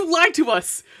man, you lied to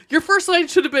us. Your first line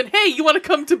should have been, hey, you want to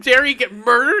come to Derry and get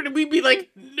murdered?" And we'd be like,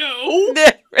 no.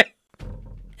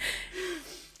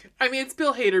 It's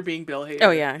Bill Hader being Bill Hader.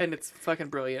 Oh, yeah. And it's fucking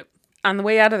brilliant. On the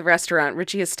way out of the restaurant,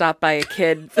 Richie is stopped by a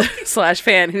kid /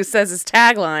 fan who says his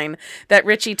tagline that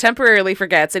Richie temporarily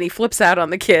forgets, and he flips out on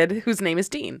the kid, whose name is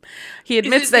Dean. He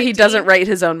admits that he doesn't write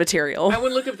his own material. I want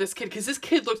to look up this kid, because this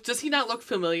kid does he not look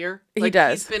familiar? He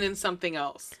does. He's been in something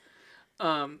else.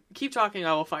 Keep talking,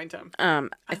 I will find him. I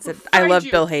love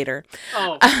Bill Hader.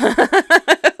 Oh.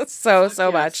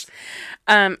 so much.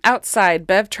 Outside,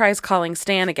 Bev tries calling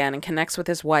Stan again and connects with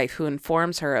his wife, who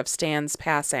informs her of Stan's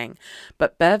passing.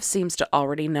 But Bev seems to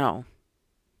already know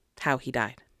how he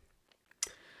died.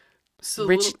 So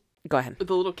go ahead.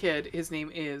 The little kid, his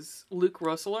name is Luke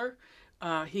Rosseler.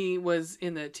 He was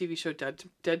in the TV show Dead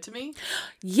to Me.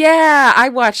 Yeah, I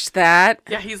watched that.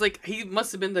 Yeah, he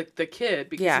must have been the kid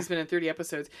because he's been in 30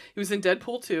 episodes. He was in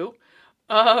Deadpool 2.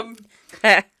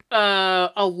 A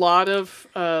lot of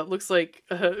looks like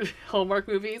Hallmark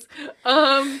movies.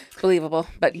 Believable,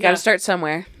 but you got to start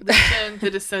somewhere. The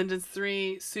Descendants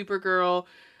 3, Supergirl.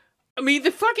 I mean,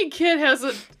 the fucking kid has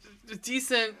a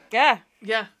decent... Yeah.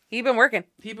 Yeah. He been working.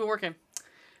 He's been working.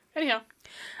 Anyhow.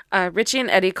 Richie and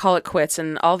Eddie call it quits,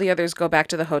 and all the others go back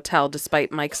to the hotel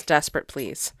despite Mike's desperate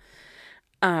pleas.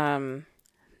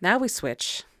 Now we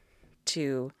switch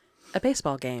to a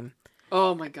baseball game.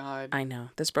 Oh my god. I know.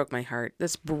 This broke my heart.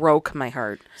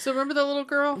 So remember the little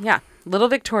girl? Yeah. Little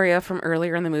Victoria from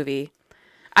earlier in the movie.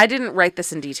 I didn't write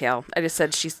this in detail. I just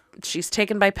said she's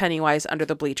taken by Pennywise under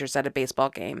the bleachers at a baseball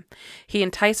game. He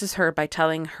entices her by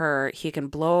telling her he can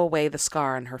blow away the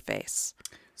scar on her face.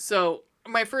 So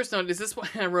my first note is this why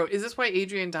I wrote? Is this why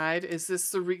Adrian died? Is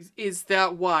this is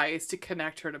that why? Is to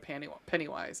connect her to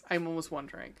Pennywise? I'm almost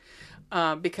wondering,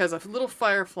 because a little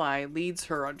firefly leads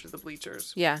her under the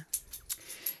bleachers. Yeah.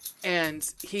 And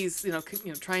he's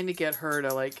trying to get her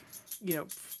to like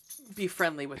be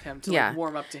friendly with him, to like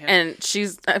warm up to him. And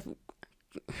she's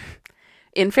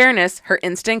in fairness, her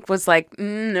instinct was like,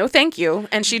 no thank you,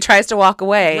 and she tries to walk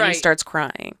away and starts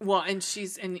crying. Well, and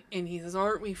she's and he says,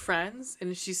 aren't we friends?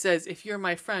 And she says, if you're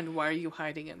my friend, why are you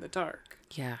hiding in the dark?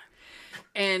 Yeah.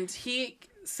 And he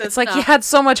says, it's like he had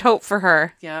so much hope for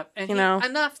her. Yeah. And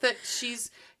enough that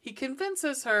he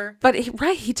convinces her. But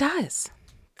he does.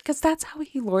 Because that's how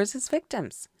he lures his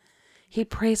victims. He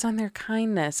preys on their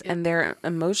kindness and their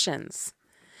emotions.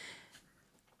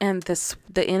 And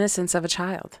the innocence of a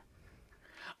child.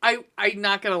 I'm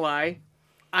not going to lie.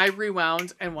 I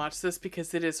rewound and watched this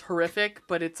because it is horrific,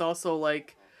 but it's also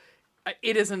like,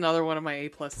 it is another one of my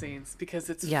A+ scenes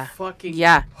because it's fucking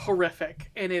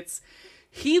horrific. And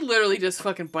he literally just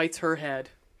fucking bites her head.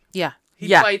 Yeah. He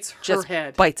bites her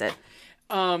head. Bites it.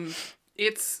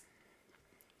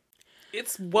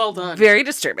 It's well done. Very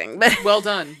disturbing, but well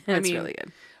done. It's really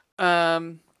good.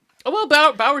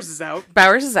 Bowers is out.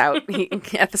 Bowers is out.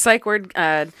 At the psych ward,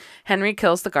 Henry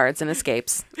kills the guards and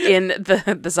escapes in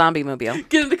the zombie mobile.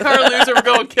 Get in the car, loser. We're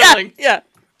going killing. Yeah.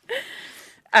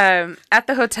 At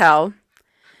the hotel,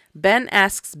 Ben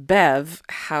asks Bev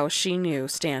how she knew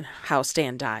how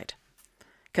Stan died,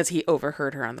 because he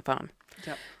overheard her on the phone.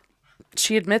 Yep.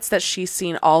 She admits that she's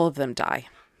seen all of them die.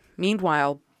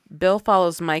 Meanwhile, Bill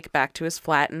follows Mike back to his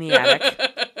flat in the attic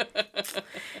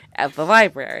at the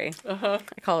library. I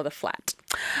call it a flat.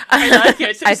 I like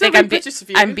it. I think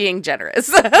I'm being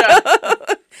generous.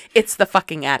 It's the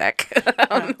fucking attic.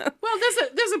 Well,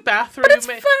 there's a bathroom. But it's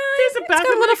fine. There's a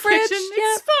bathroom, a little fridge. Kitchen.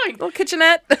 It's fine. Little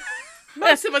kitchenette.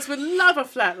 Most of us would love a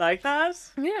flat like that.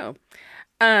 Yeah.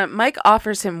 Mike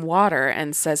offers him water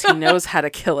and says he knows how to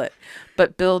kill it,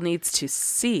 but Bill needs to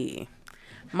see.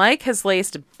 Mike has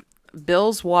laced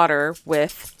Bill's water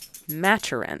with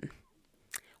Maturin.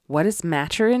 What is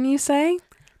Maturin, you say?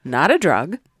 Not a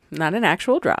drug. Not an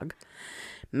actual drug.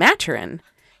 Maturin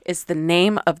is the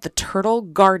name of the turtle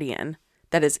guardian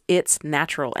that is its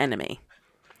natural enemy.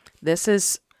 This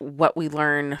is what we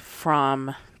learn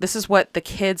from... This is what the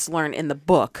kids learn in the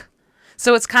book.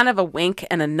 So it's kind of a wink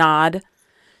and a nod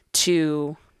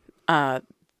to the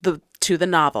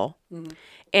novel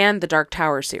and the Dark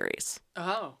Tower series.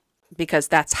 Oh. Because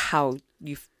that's how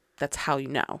you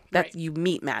know that you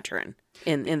meet Maturin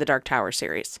in the Dark Tower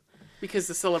series. Because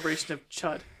the celebration of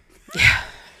Chud. Yeah.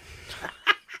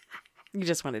 You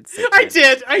just wanted to say I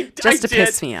did. Just to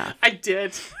piss me off. I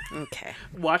did. Okay.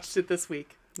 Watched it this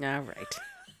week. All right.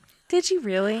 Did you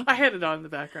really? I had it on in the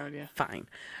background, yeah. Fine.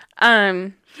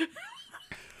 And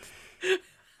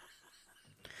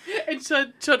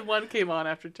Chud 1 came on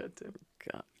after Chud 2.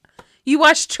 God. You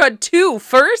watched Chud 2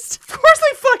 first? Of course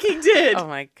I fucking did! Oh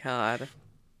my god.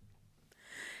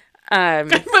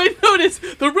 My note is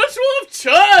the ritual of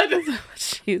Chud!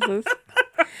 Jesus.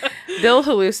 Bill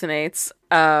hallucinates.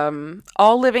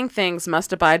 All living things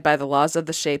must abide by the laws of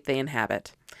the shape they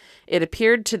inhabit. It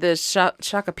appeared to the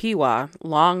Shakapiwa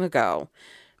long ago.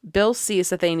 Bill sees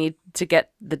that they need to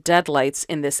get the deadlights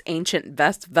in this ancient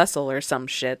vessel or some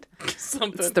shit.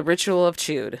 Something. It's the ritual of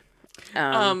Chud.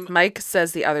 Mike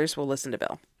says the others will listen to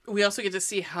Bill. We also get to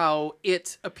see how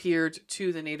it appeared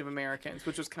to the Native Americans,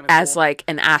 which was kind of as cool. like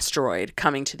an asteroid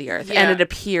coming to the Earth. Yeah. And it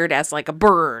appeared as like a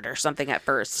bird or something at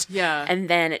first. Yeah. And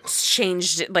then it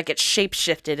changed, like it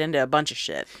shape-shifted into a bunch of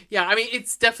shit. Yeah, I mean,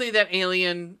 it's definitely that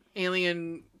alien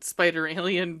spider,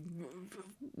 alien...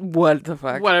 What the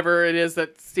fuck? Whatever it is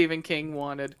that Stephen King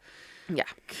wanted. Yeah.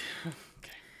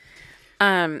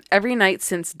 Every night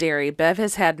since Derry, Bev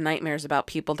has had nightmares about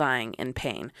people dying in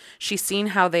pain. She's seen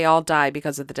how they all die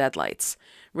because of the deadlights.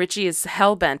 Richie is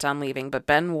hell-bent on leaving, but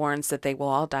Ben warns that they will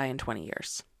all die in 20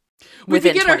 years.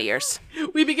 Within 20 years.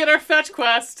 We begin our fetch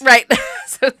quest. Right.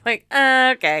 So it's like,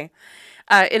 okay.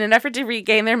 In an effort to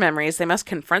regain their memories, they must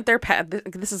confront their past.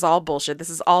 This is all bullshit. This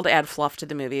is all to add fluff to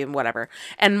the movie and whatever.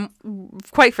 And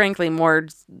quite frankly, more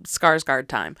Skarsgård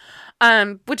time,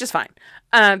 which is fine.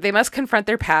 They must confront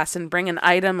their past and bring an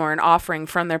item or an offering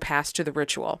from their past to the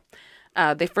ritual.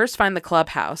 They first find the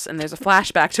clubhouse, and there's a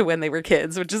flashback to when they were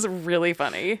kids, which is really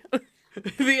funny.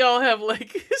 They all have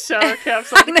like shower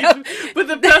caps on, but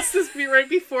the best is right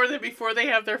before they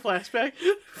have their flashback.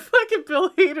 Fucking Bill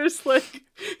Hader's like,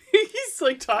 he's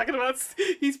like talking about,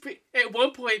 at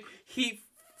one point he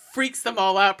freaks them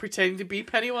all out pretending to be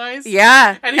Pennywise.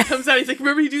 Yeah, and he comes out. He's like,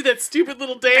 "Remember you do that stupid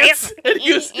little dance?" And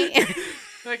he goes,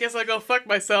 "I guess I'll go fuck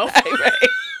myself." Right.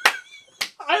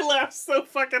 I laughed so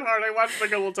fucking hard. I watched it a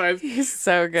couple times. He's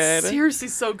so good. Seriously,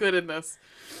 so good in this.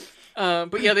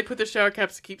 But yeah, they put the shower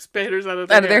caps to keep spiders out of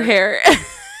their hair.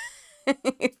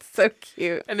 It's so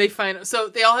cute. And they find, so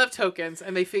they all have tokens,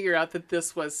 and they figure out that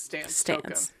this was Stan's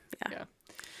token. Yeah.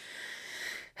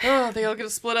 Oh, they all get to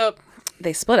split up.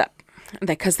 They split up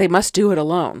because they must do it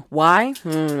alone. Why?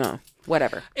 I don't know.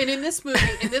 Whatever. And in this movie,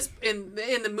 in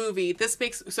the movie, this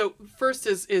makes, so first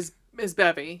is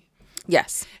Bevy.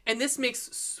 Yes. And this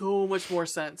makes so much more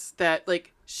sense that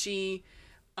like she,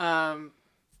 now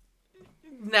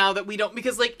that we don't,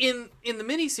 because like in the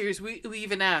miniseries we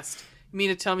even asked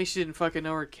Mina, tell me she didn't fucking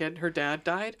know her dad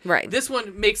died. Right. This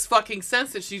one makes fucking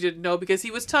sense that she didn't know because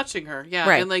he was touching her. Yeah.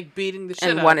 Right. And like beating the shit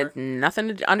and out wanted of her.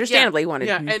 Nothing to, understandably wanted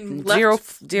and zero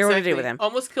left, to do with him.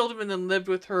 Almost killed him and then lived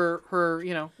with her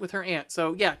with her aunt.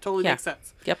 So yeah, totally makes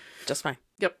sense. Yep. Just fine.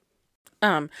 Yep.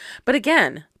 But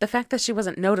again, the fact that she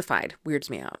wasn't notified weirds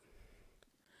me out.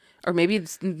 Or maybe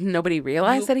nobody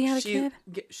realized that he had a kid?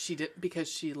 She did,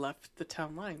 because she left the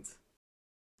town lines.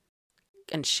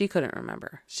 And she couldn't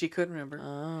remember. She couldn't remember.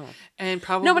 Oh. And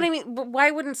probably... No, but I mean, why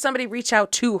wouldn't somebody reach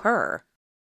out to her?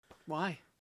 Why?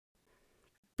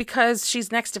 Because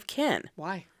she's next of kin.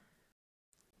 Why?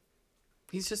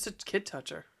 He's just a kid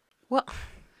toucher. Well,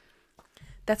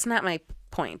 that's not my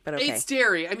point, but okay. It's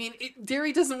Derry. I mean,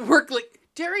 Derry doesn't work like...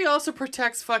 Derry also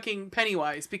protects fucking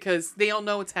Pennywise because they all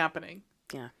know what's happening.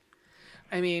 Yeah.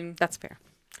 I mean... That's fair.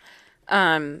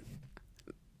 Let's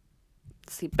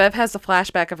see. Bev has a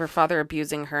flashback of her father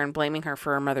abusing her and blaming her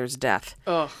for her mother's death.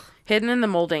 Ugh. Hidden in the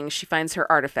molding, she finds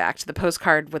her artifact, the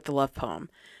postcard with the love poem.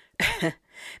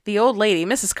 The old lady,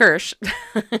 Mrs. Kirsch.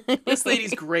 This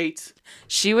lady's great.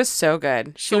 She was so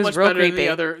good. She so was much real better creepy.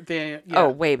 than the other... Oh,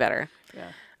 way better.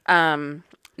 Yeah.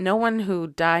 No one who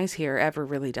dies here ever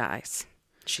really dies,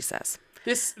 she says.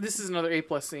 This is another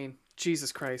A+ scene.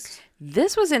 Jesus Christ.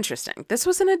 This was interesting. This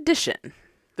was an addition.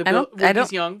 I don't.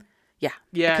 He's young. Yeah.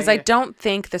 Yeah. Because I don't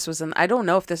think this was I don't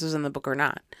know if this was in the book or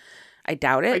not. I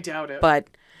doubt it. I doubt it. But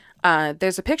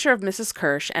there's a picture of Mrs.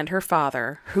 Kirsch and her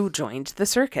father who joined the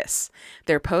circus.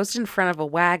 They're posed in front of a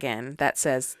wagon that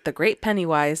says, "The Great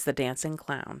Pennywise, the Dancing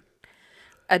Clown."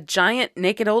 A giant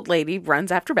naked old lady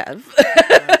runs after Bev.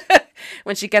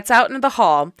 When she gets out into the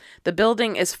hall, the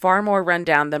building is far more run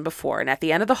down than before. And at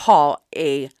the end of the hall,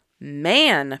 a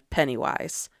man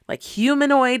Pennywise, like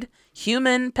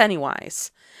human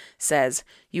Pennywise, says,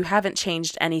 "You haven't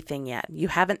changed anything yet. You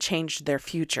haven't changed their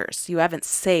futures. You haven't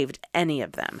saved any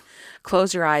of them.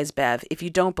 Close your eyes, Bev. If you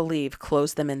don't believe,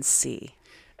 close them and see."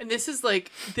 And this is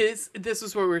like, this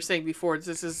is what we were saying before.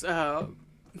 This is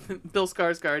Bill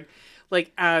Skarsgård,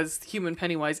 like, as human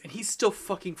Pennywise, and he's still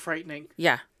fucking frightening.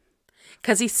 Yeah.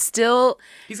 Because he's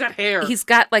got hair. He's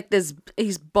got like this,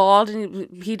 he's bald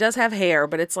and he does have hair,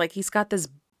 but it's like he's got this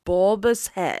bulbous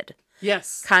head.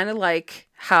 Yes. Kind of like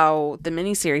how the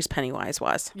miniseries Pennywise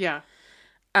was. Yeah.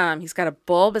 He's got a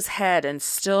bulbous head and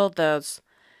still those,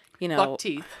 buck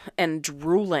teeth. And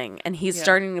drooling. And he's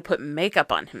starting to put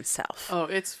makeup on himself. Oh,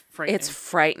 it's frightening. It's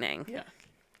frightening. Yeah.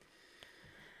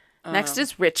 Next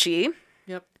is Richie.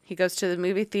 Yep. He goes to the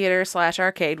movie theater /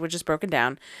 arcade, which is broken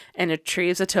down, and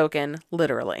retrieves a token,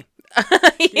 literally.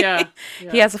 Yeah.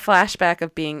 He has a flashback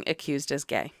of being accused as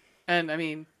gay. And, I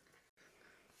mean...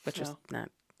 Which was not...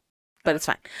 But it's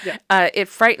fine. Yeah. It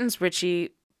frightens Richie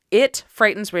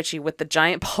with the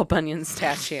giant Paul Bunyan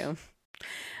statue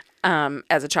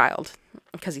as a child,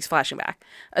 because he's flashing back.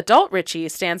 Adult Richie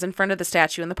stands in front of the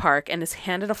statue in the park and is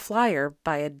handed a flyer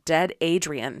by a dead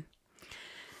Adrian.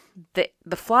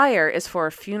 The flyer is for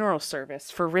a funeral service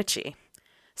for Richie.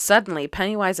 Suddenly,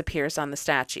 Pennywise appears on the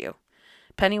statue.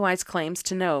 Pennywise claims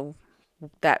to know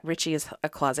that Richie is a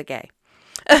closet gay.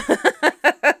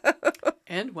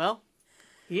 And, well,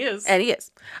 he is. And he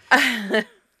is. And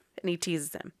he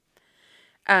teases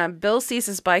him. Bill sees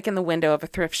his bike in the window of a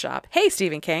thrift shop. Hey,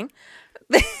 Stephen King.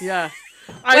 Yeah.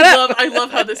 I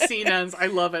love how the scene ends. I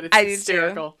love it. It's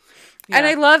hysterical. Yeah. And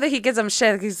I love that he gives him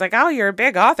shit. He's like, "Oh, you're a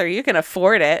big author. You can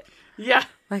afford it." Yeah.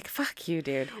 Like, fuck you,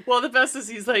 dude. Well, the best is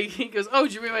he goes, "Oh,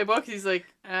 did you read my book?" He's like,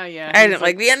 yeah. I didn't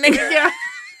like the ending. Yeah.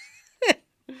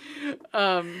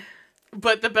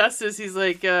 But the best is he's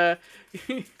like,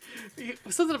 something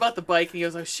about the bike, and he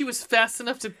goes, "Oh, she was fast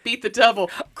enough to beat the devil."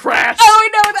 Crash. Oh,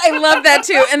 I know. I love that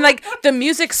too. And like the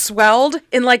music swelled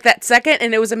in like that second,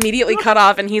 and it was immediately cut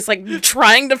off. And he's like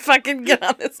trying to fucking get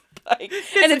on this bike,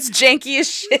 and it's janky as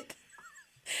shit.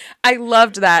 I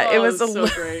loved that. Oh, It was so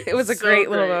great. It was a So great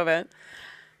little great.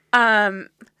 moment.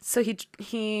 So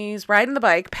he's riding the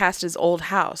bike past his old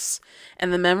house,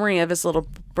 and the memory of his little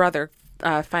brother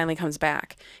finally comes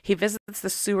back. He visits the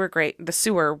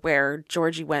sewer where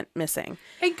Georgie went missing.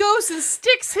 And goes and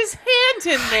sticks his hand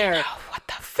in there. What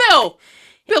the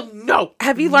Bill, no.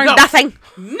 Have you learned nothing?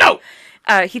 No.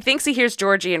 He thinks he hears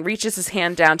Georgie and reaches his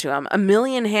hand down to him. A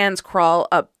million hands crawl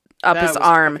up That his was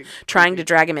arm, fucking trying to creepy.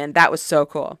 drag him in. That was so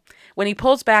cool. When he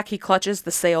pulls back, he clutches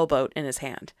the sailboat in his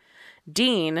hand.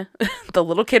 Dean, the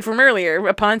little kid from earlier,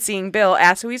 upon seeing Bill,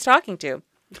 asks who he's talking to.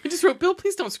 I just wrote, "Bill,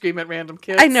 please don't scream at random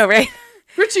kids." I know, right?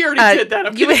 Richie already did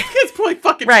that. Kid's probably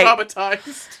fucking Right.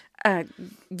 traumatized.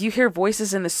 You hear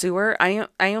voices in the sewer? I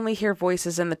only hear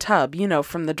voices in the tub,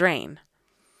 from the drain.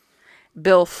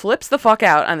 Bill flips the fuck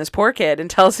out on this poor kid and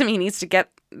tells him he needs to get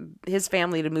his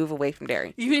family to move away from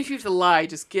Derry. Even if you have to lie,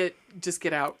 just get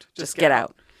out. Just get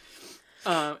out.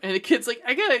 And the kid's like,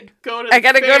 "I gotta go to I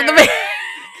gotta go to the fair.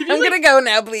 I'm gonna go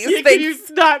now, please. Yeah, can Thanks.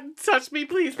 you not touch me,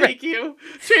 please? Thank you.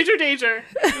 Stranger danger."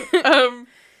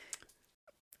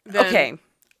 Then Okay.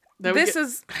 we This get-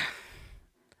 is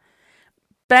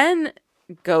Ben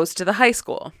goes to the high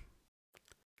school.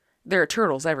 There are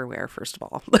turtles everywhere, first of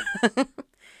all.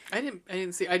 I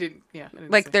didn't see.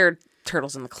 Like there are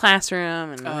turtles in the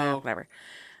classroom and Oh. whatever.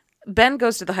 Ben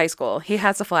goes to the high school. He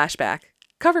has a flashback.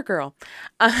 Cover girl.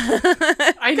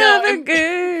 I know. Cover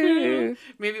girl.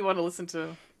 Maybe want to listen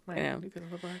to. I know.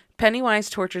 Pennywise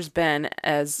tortures Ben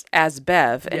as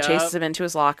Bev and Yup. chases him into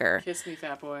his locker. Kiss me,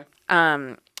 fat boy.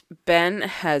 Ben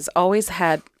has always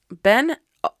had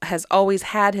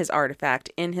his artifact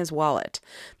in his wallet,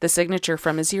 the signature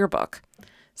from his yearbook.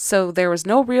 So there was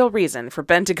no real reason for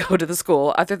Ben to go to the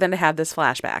school other than to have this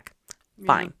flashback.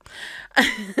 Fine.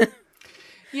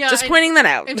 Yeah, Just pointing that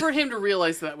out. and for him to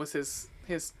realize that was his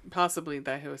possibly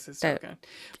that was his That- token.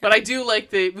 But I do like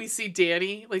we see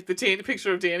Danny, like the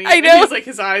picture of Danny. I and know. he's like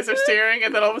his eyes are staring,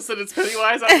 and then all of a sudden it's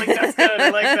Pennywise. I was like, that's good. I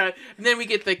like that. And then we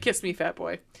get the "Kiss Me, Fat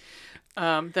Boy."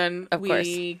 Then Of course.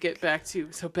 get back to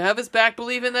Bev is back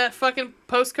believing that fucking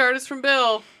postcard is from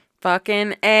Bill.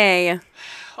 Fucking A.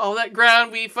 All that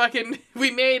ground we've lost.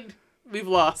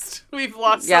 We've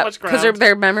lost so Yeah, much because ground.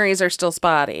 their memories are still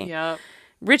spotty. Yeah.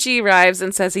 Richie arrives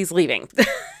and says he's leaving.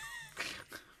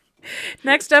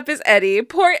 Next up is Eddie.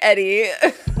 Poor Eddie.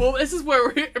 Well, this is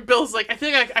where Bill's like, I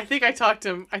think I talked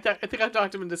him. I think I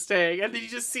talked him into staying, and then you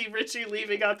just see Richie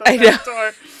leaving out the back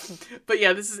door. But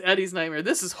yeah, this is Eddie's nightmare.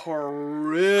 This is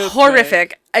horrific.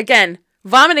 Horrific. Again,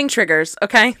 vomiting triggers,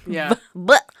 okay? Yeah.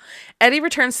 Blech. Eddie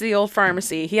returns to the old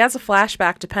pharmacy. He has a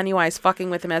flashback to Pennywise fucking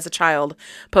with him as a child,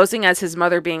 posing as his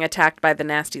mother being attacked by the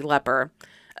nasty leper.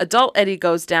 Adult Eddie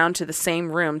goes down to the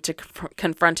same room to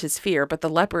confront his fear, but the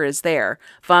leper is there.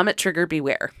 Vomit trigger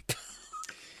beware.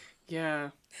 Yeah.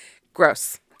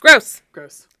 Gross. Gross.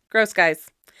 Gross. Gross,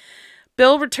 guys.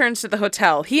 Bill returns to the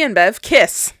hotel. He and Bev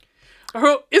kiss.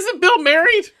 Oh, isn't Bill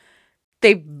married?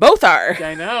 They both are.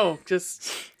 I know.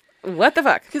 Just What the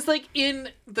fuck? because, like, in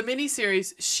the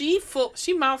miniseries, she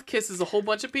mouth kisses a whole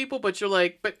bunch of people, but you're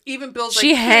like, but even Bill's like,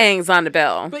 She hangs on to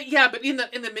Bill. But yeah, but in the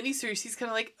miniseries, he's kind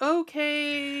of like,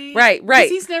 okay, Right. 'Cause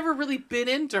he's never really been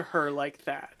into her like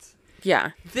that.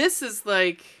 Yeah. This is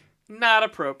like not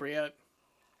appropriate.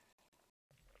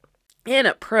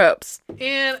 Inappropriate.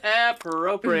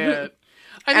 Inappropriate.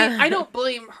 I mean, I don't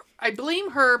blame her. I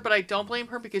blame her, but I don't blame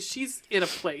her because she's in a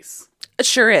place. It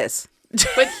sure is.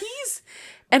 But he's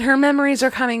And her memories are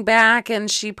coming back,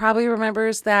 and she probably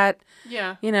remembers that,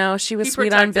 yeah. she was He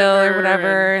sweet on protected Bill or her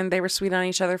whatever, and they were sweet on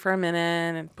each other for a minute.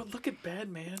 And But look at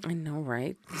Ben, man. I know,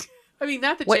 right? I mean,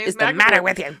 not that What James is the McAvoy, matter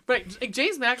with you? Right, like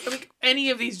James Mac. Like any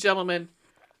of these gentlemen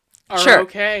are Sure.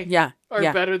 okay. Yeah. Or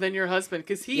Yeah. better than your husband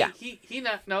because he Yeah.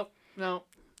 no. No,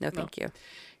 thank you.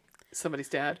 Somebody's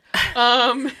dad.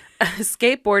 A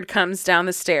skateboard comes down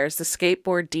the stairs. The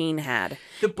skateboard Dean had.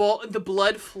 The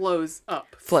blood flows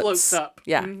up. Floats up.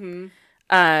 Yeah.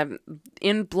 Mm-hmm.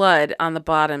 In blood on the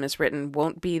bottom is written,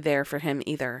 "Won't be there for him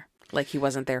either." Like he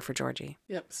wasn't there for Georgie.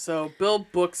 Yep. So Bill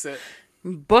books it.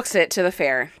 Books it to the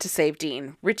fair to save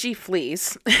Dean. Richie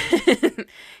flees.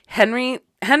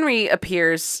 Henry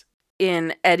appears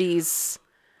in Eddie's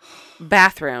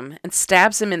bathroom and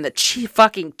stabs him in the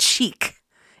fucking cheek.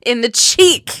 In the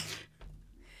cheek.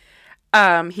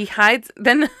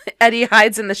 Then Eddie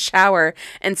hides in the shower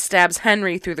and stabs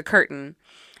Henry through the curtain.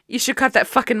 You should cut that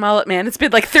fucking mullet, man. It's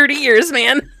been like 30 years,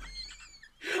 man.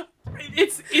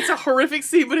 It's a horrific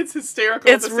scene, but it's hysterical.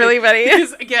 It's really funny.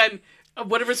 Because, again,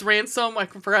 whatever's Ransom, I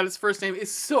forgot his first name, is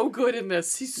so good in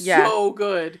this. He's so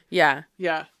good. Yeah.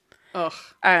 Yeah. Ugh.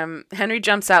 Henry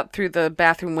jumps out through the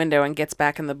bathroom window and gets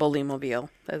back in the bullymobile,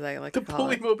 as I like to call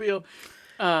it. The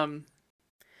bullymobile.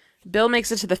 Bill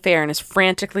makes it to the fair and is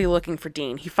frantically looking for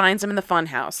Dean. He finds him in the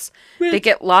funhouse. They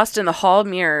get lost in the hall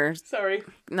mirror. Sorry.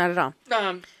 Not at all.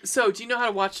 So do you know how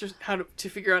to watch to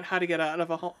figure out how to get out of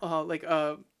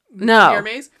a No. mirror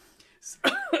maze?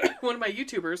 One of my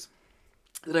YouTubers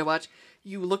that I watch,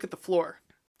 you look at the floor.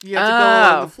 You have to go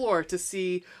along the floor to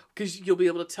see, because you'll be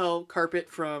able to tell carpet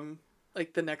from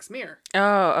like the next mirror.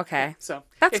 Oh, okay. So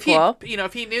that's cool.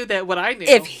 If he knew that, what I knew.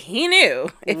 If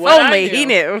only he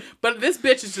knew. But this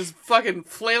bitch is just fucking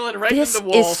flailing right into the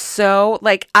wall. This is so,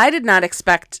 like, I did not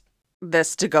expect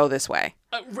this to go this way.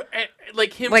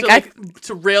 Like him like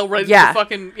to rail right into the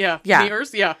fucking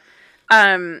mirrors. Yeah.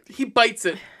 He bites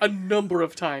it a number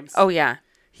of times. Oh yeah.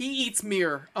 He eats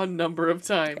mirror a number of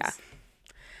times.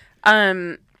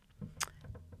 Yeah.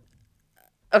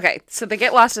 Okay, so they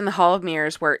get lost in the Hall of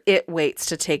Mirrors where it waits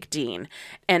to take Dean.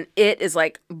 And it is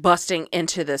like busting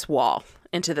into this wall,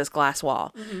 into this glass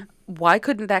wall. Mm-hmm. Why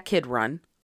couldn't that kid run?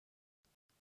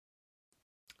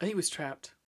 I think he was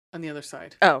trapped on the other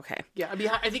side. Oh, okay. Yeah,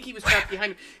 I think he was trapped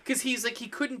behind him. Because he's like, he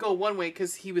couldn't go one way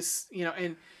because he was,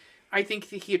 and I think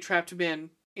he had trapped him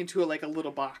into a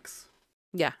little box.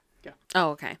 Yeah. Yeah.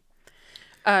 Oh, okay.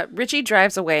 Richie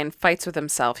drives away and fights with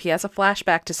himself. He has a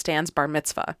flashback to Stan's bar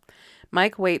mitzvah.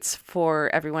 Mike waits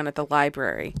for everyone at the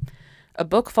library. A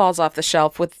book falls off the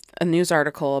shelf with a news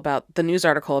article about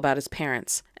his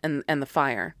parents and the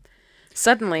fire.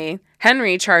 Suddenly,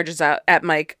 Henry charges out at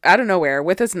Mike out of nowhere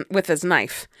with his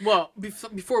knife. Well,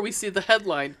 before we see the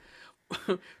headline,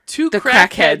 two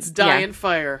crackheads die in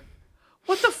fire.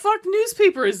 What the fuck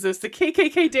newspaper is this? The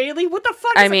KKK Daily? What the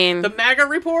fuck? The MAGA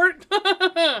Report?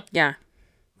 Yeah.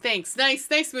 Thanks.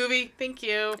 Nice movie. Thank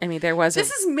you. I mean, this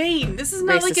is Maine. This is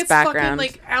not like it's background.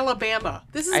 Fucking like Alabama.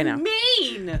 This is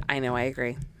Maine. I know. I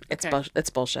agree. It's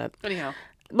bullshit. Anyhow.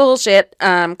 Bullshit.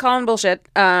 Calling bullshit.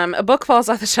 A book falls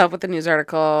off the shelf with the news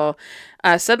article.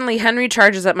 Suddenly, Henry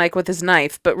charges at Mike with his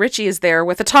knife, but Richie is there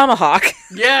with a tomahawk.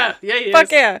 Yeah, he is.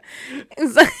 Fuck yeah.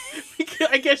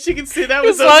 I guess you can see that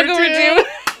was overdue.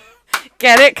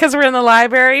 Get it? Because we're in the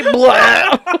library? And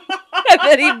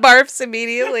then he barfs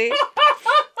immediately.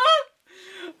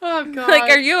 Oh, God. Like,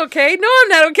 are you okay? No, I'm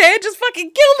not okay. I just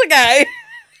fucking killed a guy.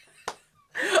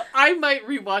 I might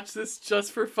rewatch this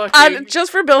just for fucking...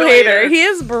 just for Bill Hader. He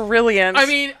is brilliant. I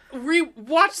mean,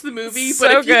 watch the movie, but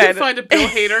if you can find a Bill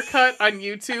Hader cut on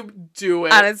YouTube, do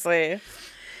it. Honestly.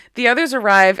 The others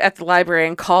arrive at the library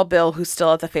and call Bill, who's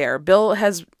still at the fair. Bill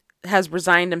has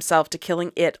resigned himself to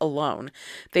killing it alone.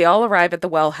 They all arrive at the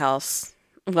well house.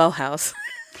 Hell house?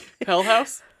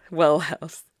 Well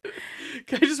house.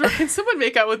 Can someone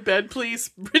make out with Ben,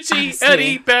 please? Richie, honestly.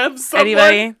 Eddie, Bev, someone.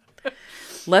 Anybody?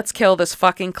 Let's kill this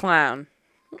fucking clown.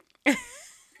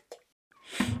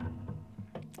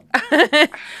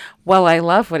 Well, I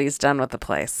love what he's done with the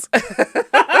place.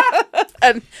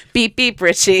 And beep, beep,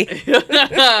 Richie.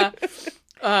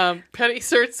 Penny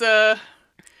starts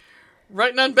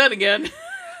writing on Ben again.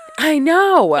 I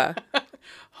know.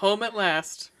 Home at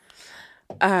last.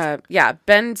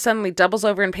 Ben suddenly doubles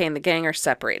over in pain. The gang are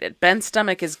separated. Ben's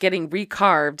stomach is getting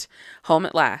recarved. Home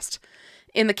at last.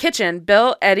 In the kitchen,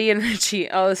 Bill, Eddie, and Richie...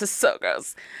 Oh, this is so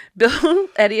gross. Bill,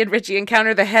 Eddie, and Richie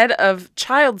encounter the head of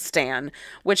Child Stan,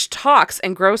 which talks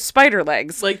and grows spider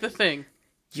legs. Like The Thing.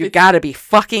 You gotta be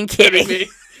fucking kidding me.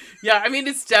 Yeah, I mean,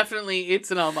 it's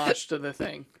an homage to The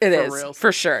Thing. It is, real.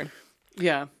 For sure.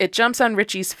 Yeah. It jumps on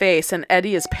Richie's face, and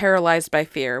Eddie is paralyzed by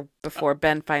fear before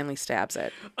Ben finally stabs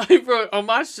it. I wrote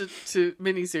homage to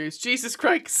miniseries. Jesus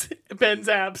Christ, Ben's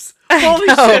abs. Holy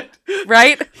shit.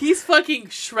 Right? He's fucking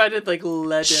shredded like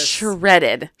lettuce.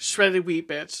 Shredded wheat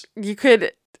bitch. You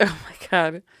could... Oh my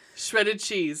God. Shredded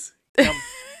cheese.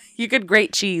 You could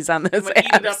grate cheese on those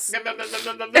abs. Eat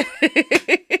it up.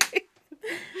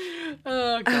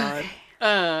 Oh, God.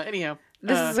 Anyhow.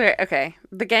 This is okay.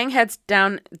 The gang heads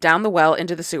down the well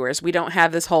into the sewers. We don't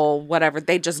have this whole whatever.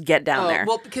 They just get down there.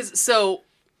 Well, because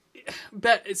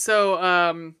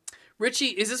Richie,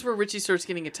 is this where Richie starts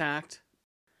getting attacked?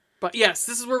 But yes,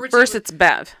 this is where Richie. First, it's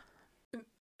Bev.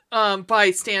 By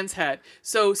Stan's head.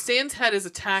 So Stan's head is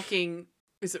attacking.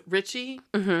 Is it Richie?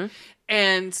 Mm-hmm.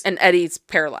 And Eddie's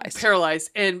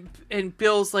paralyzed. And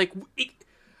Bill's like,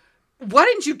 why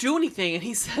didn't you do anything? And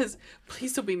he says,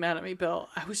 please don't be mad at me, Bill.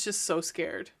 I was just so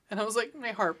scared. And I was like,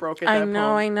 my heart broke at that point.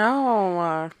 I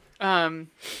know.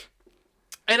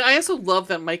 And I also love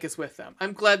that Mike is with them.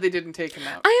 I'm glad they didn't take him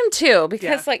out. I am too,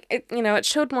 because like it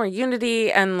showed more unity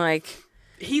and like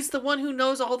he's the one who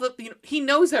knows all the he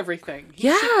knows everything.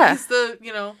 He's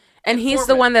the and he's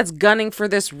the one that's gunning for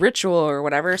this ritual or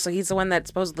whatever. So he's the one that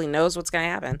supposedly knows what's gonna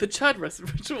happen. The Chud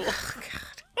ritual. Oh,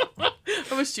 God.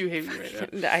 How much do you hate me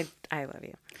right now? I love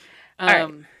you. All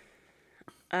right.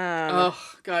 Oh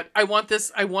God, I want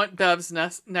Bev's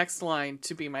next line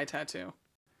to be my tattoo.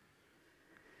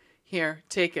 Here,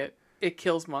 take it. It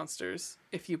kills monsters,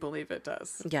 if you believe it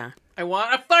does. Yeah. I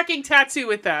want a fucking tattoo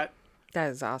with that. That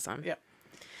is awesome. Yeah.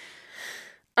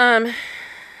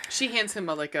 She hands him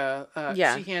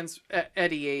she hands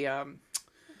Eddie a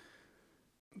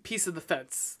piece of the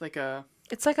fence,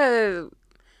 It's like a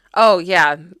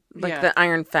the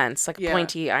iron fence, like a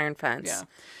pointy iron fence. Yeah.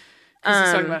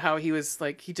 He's talking about how he was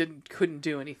like he couldn't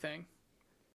do anything.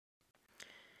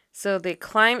 So they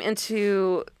climb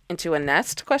into a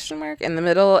nest in the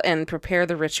middle and prepare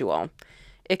the ritual.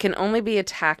 It can only be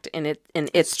attacked in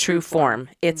its true form.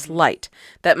 It's light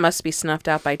that must be snuffed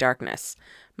out by darkness.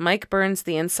 Mike burns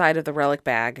the inside of the relic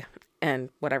bag and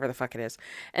whatever the fuck it is,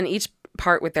 and each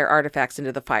part with their artifacts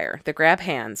into the fire. They grab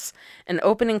hands. An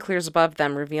opening clears above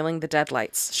them, revealing the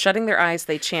deadlights. Shutting their eyes,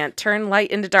 they chant, "Turn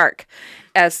light into dark,"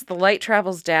 as the light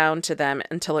travels down to them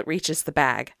until it reaches the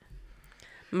bag.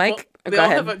 Mike, go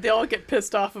ahead. They all get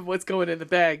pissed off of what's going in the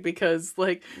bag because,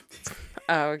 like,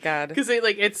 oh God, because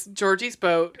it's Georgie's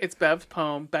boat, it's Bev's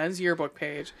poem, Ben's yearbook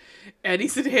page,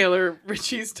 Eddie's inhaler,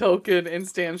 Richie's token, and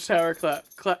Stan's shower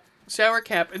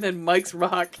cap, and then Mike's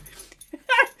rock.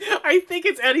 I think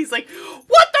it's Eddie's like,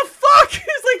 what the fuck? He's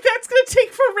like, that's gonna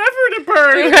take forever to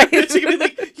burn. Right. And she's gonna be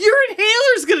like, your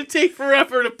inhaler's gonna take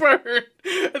forever to burn.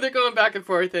 And they're going back and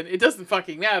forth, and it doesn't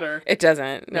fucking matter. It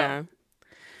doesn't. No.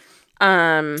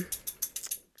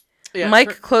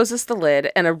 Mike closes the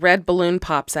lid and a red balloon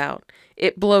pops out.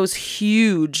 It blows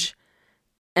huge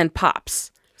and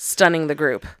pops, stunning the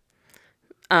group.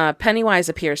 Pennywise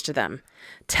appears to them.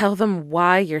 Tell them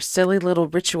why your silly little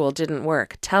ritual didn't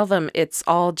work. Tell them it's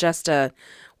all just a,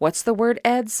 what's the word,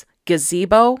 Eds?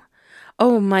 Gazebo?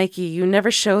 Oh, Mikey, you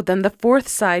never showed them the fourth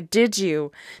side, did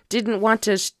you? Didn't want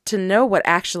to know what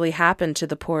actually happened to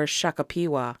the poor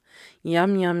Shakapiwa.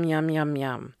 Yum, yum, yum, yum,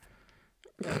 yum.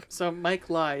 So Mike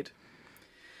lied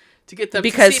to get them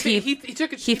because he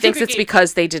thinks it's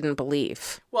because they didn't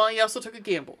believe. Well, he also took a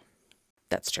gamble.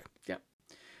 That's true. Yeah.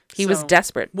 He was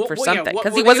desperate for something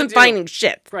because he what wasn't finding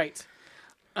shit. Right.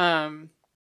 Now,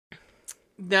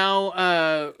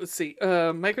 let's see.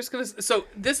 Mike's gonna. So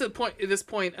this is the point. At this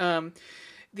point,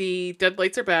 the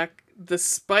deadlights are back. The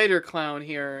spider clown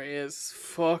here is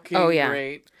fucking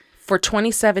great. For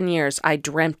 27 years, I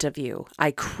dreamt of you.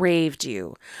 I craved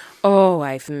you. Oh,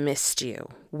 I've missed you.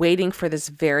 Waiting for this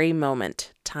very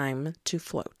moment. Time to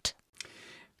float.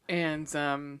 And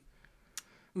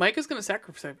Mike is going to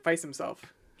sacrifice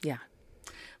himself. Yeah.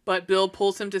 But Bill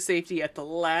pulls him to safety at the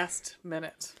last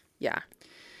minute. Yeah.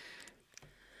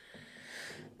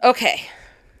 Okay.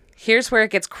 Here's where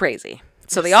it gets crazy.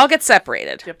 So they all get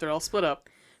separated. Yep, they're all split up.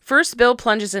 First, Bill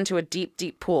plunges into a deep,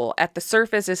 deep pool. At the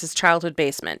surface is his childhood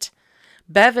basement.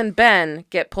 Bev and Ben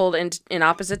get pulled in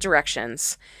opposite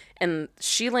directions, and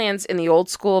she lands in the old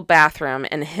school bathroom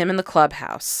and him in the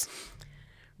clubhouse.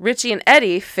 Richie and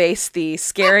Eddie face the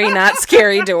scary, not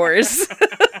scary doors.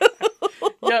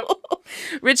 Yep.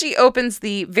 Richie opens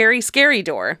the very scary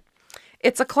door.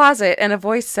 It's a closet, and a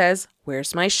voice says,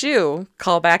 "Where's my shoe?"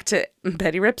 Call back to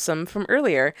Betty Ripsom from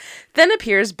earlier. Then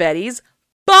appears Betty's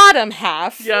bottom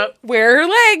half. Yep. Where are her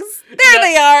legs? There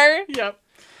they are. Yep.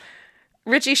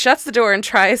 Richie shuts the door and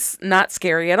tries not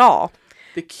scary at all.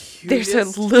 The cutest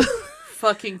There's a little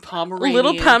fucking Pomeranian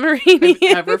little Pomeranian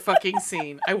I've ever fucking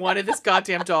seen. I wanted this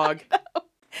goddamn dog.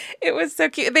 It was so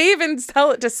cute. They even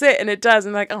tell it to sit, and it does.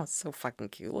 And I'm like, oh, it's so fucking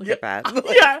cute. Look at that.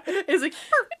 Yeah. It's like,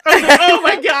 oh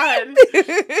my God.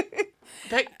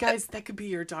 That could be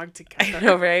your dog together. I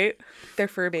know, right? Their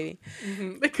fur baby.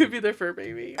 Mm-hmm. That could be their fur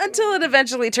baby. Until it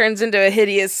eventually turns into a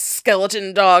hideous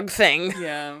skeleton dog thing.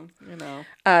 Yeah, you know.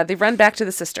 They run back to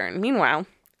the cistern. Meanwhile,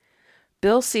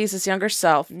 Bill sees his younger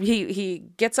self. He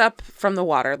gets up from the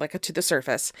water, like to the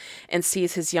surface, and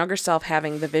sees his younger self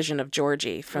having the vision of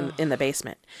Georgie from in the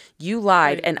basement. You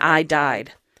lied, and I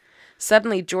died.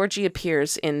 Suddenly, Georgie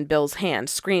appears in Bill's hand,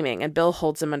 screaming, and Bill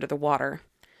holds him under the water.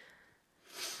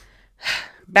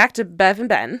 Back to Bev and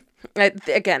Ben.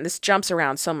 Again, this jumps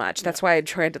around so much. That's why I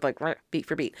tried to beat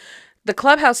for beat. The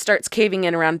clubhouse starts caving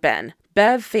in around Ben.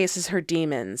 Bev faces her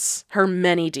demons, her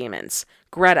many demons.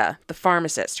 Greta, the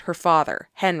pharmacist, her father,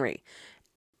 Henry.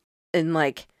 And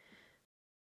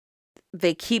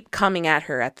they keep coming at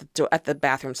her at the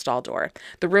bathroom stall door.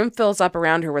 The room fills up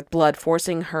around her with blood,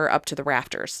 forcing her up to the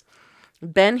rafters.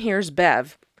 Ben hears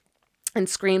Bev and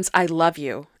screams, "I love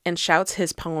you," and shouts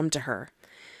his poem to her.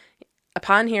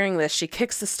 Upon hearing this, she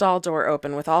kicks the stall door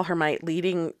open with all her might,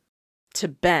 leading to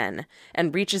Ben,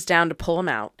 and reaches down to pull him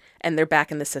out, and they're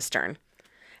back in the cistern.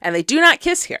 And they do not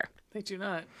kiss here. They do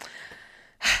not.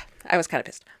 I was kind of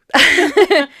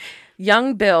pissed.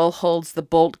 Young Bill holds the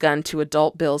bolt gun to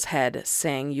adult Bill's head,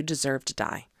 saying, "You deserve to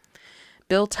die."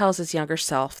 Bill tells his younger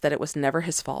self that it was never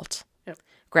his fault,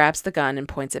 grabs the gun and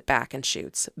points it back and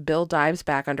shoots. Bill dives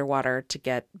back underwater to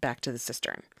get back to the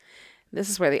cistern. This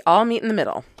is where they all meet in the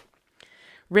middle.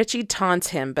 Richie taunts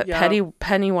him, but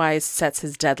Pennywise sets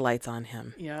his deadlights on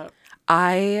him. Yeah.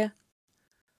 I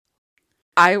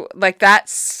like, that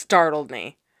startled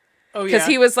me. Oh, yeah. Because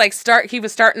he was like he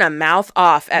was starting to mouth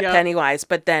off at Pennywise,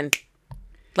 but then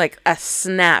like a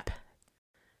snap.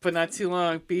 But not too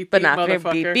long. Beep, but beep, not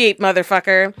motherfucker. Beep, beep,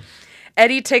 motherfucker.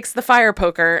 Eddie takes the fire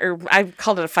poker, or I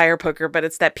called it a fire poker, but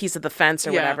it's that piece of the fence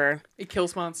or whatever. It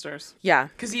kills monsters. Yeah.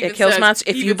 Because it kills monsters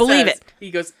if you believe it. He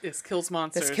goes, "This kills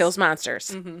monsters." This kills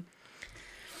monsters. Mm-hmm.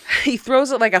 He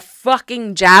throws it like a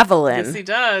fucking javelin. Yes, he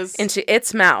does. Into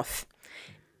its mouth.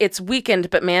 It's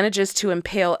weakened, but manages to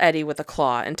impale Eddie with a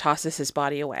claw and tosses his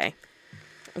body away.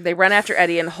 They run after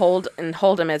Eddie and hold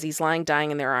him as he's lying dying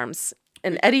in their arms.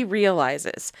 And Eddie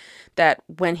realizes that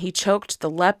when he choked the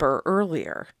leper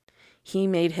earlier, he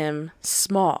made him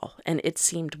small and it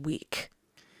seemed weak.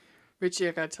 Richie,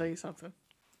 I gotta tell you something.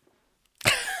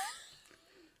 I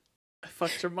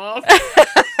fucked your mom.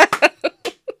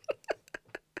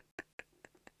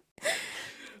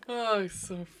 Oh, it's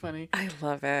so funny. I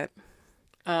love it.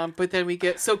 But then we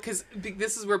get, because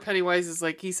this is where Pennywise is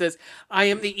like, he says, "I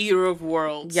am the eater of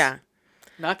worlds." Yeah.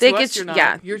 Not to us, you're not.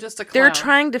 Yeah. You're just a clown. They're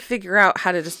trying to figure out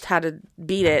how to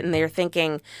beat it, and they're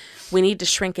thinking, we need to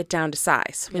shrink it down to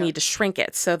size. We need to shrink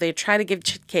it. So they try to give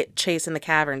chase in the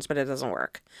caverns, but it doesn't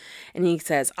work. And he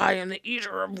says, "I am the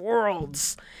eater of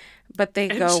worlds." But they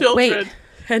go, children. wait.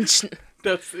 And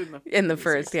That's in the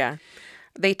first, yeah.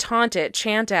 They taunt it,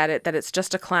 chant at it that it's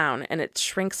just a clown, and it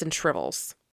shrinks and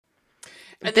shrivels.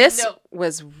 And this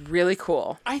was really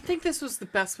cool. I think this was the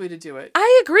best way to do it.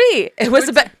 I agree. It was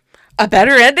a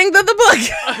better ending than the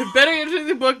book. Better ending than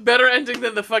the book, better ending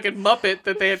than the fucking Muppet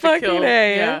that they had to kill.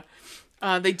 Yeah.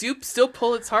 They do still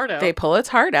pull its heart out. They pull its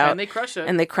heart out. And they crush it.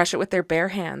 And they crush it with their bare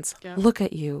hands. Yeah. Look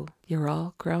at you. You're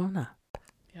all grown up.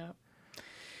 Yeah.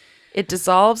 It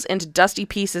dissolves into dusty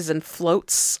pieces and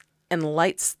floats, and the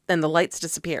lights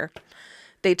disappear.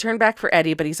 They turn back for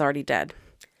Eddie, but he's already dead.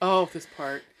 Oh, this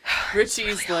part.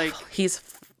 Richie's like... He's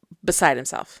beside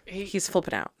himself. He's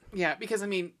flipping out. Yeah, because, I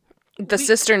mean... The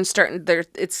cistern's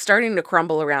it's starting to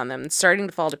crumble around them. It's starting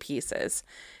to fall to pieces.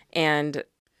 And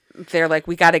they're like,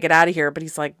 we got to get out of here. But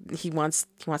he's like, he wants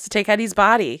to take Eddie's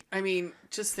body. I mean,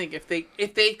 just think, if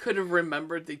they could have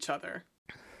remembered each other.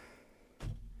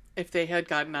 If they had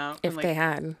gotten out. If they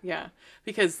had. Yeah.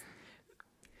 Because...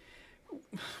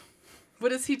 What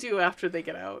does he do after they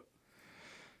get out?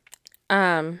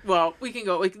 Well, we can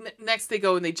go. Like, next they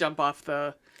go and they jump off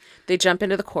the... They jump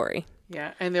into the quarry.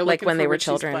 Yeah, and they're like looking when for they were Richie's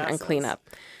children glasses. and clean up.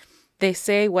 They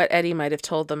say what Eddie might have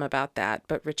told them about that,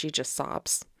 but Richie just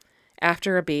sobs.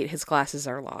 After a beat, his glasses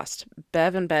are lost.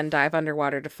 Bev and Ben dive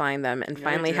underwater to find them and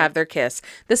finally have their kiss.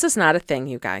 This is not a thing,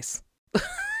 you guys. What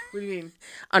do you mean?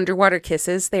 Underwater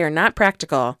kisses, they are not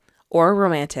practical or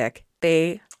romantic.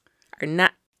 They are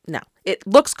not... No. It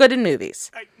looks good in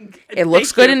movies. It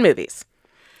looks good in movies.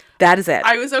 That is it.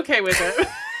 I was okay with it.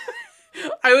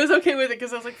 I was okay with it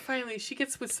because I was like, finally, she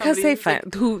gets with somebody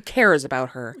who cares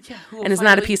about her. Yeah, and is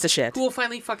not a piece of shit. Who will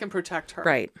finally fucking protect her.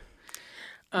 Right.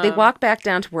 They walk back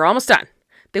down we're almost done.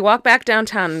 They walk back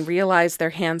downtown and realize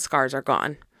their hand scars are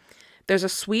gone. There's a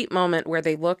sweet moment where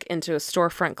they look into a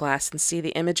storefront glass and see the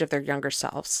image of their younger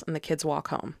selves, and the kids walk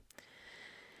home.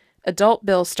 Adult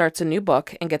Bill starts a new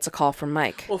book and gets a call from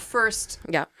Mike. Well, first...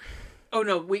 Yeah. Oh,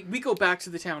 no, we go back to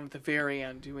the town at the very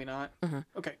end, do we not? Mm-hmm.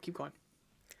 Okay, keep going.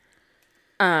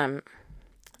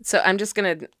 So I'm just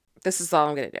going to... This is all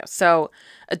I'm going to do. So,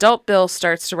 Adult Bill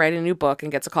starts to write a new book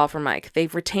and gets a call from Mike.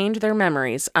 They've retained their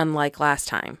memories, unlike last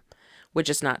time,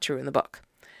 which is not true in the book.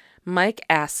 Mike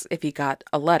asks if he got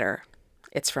a letter.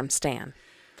 It's from Stan.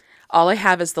 All I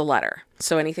have is the letter.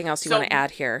 So anything else you want to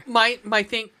add here? My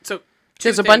thing... So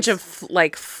there's a bunch of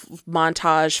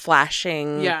montage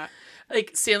flashing. Yeah.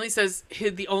 Like, Stanley says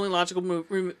the only logical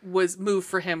move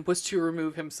for him was to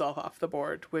remove himself off the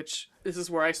board, which this is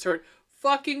where I start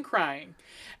fucking crying.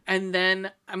 And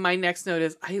then my next note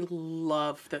is I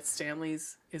love that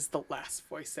Stanley's is the last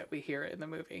voice that we hear in the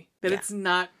movie. That it's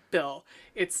not Bill.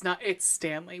 It's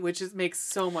Stanley, which makes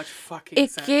so much fucking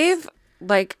sense. It gave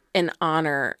like an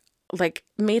honor, like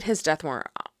made his death more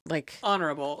like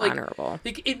honorable.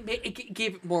 Like, it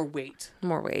gave it more weight.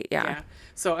 More weight, yeah.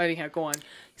 So anyhow, go on. He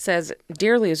says,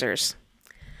 "Dear losers,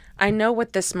 I know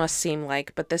what this must seem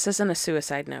like, but this isn't a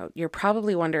suicide note. You're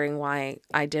probably wondering why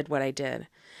I did what I did.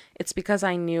 It's because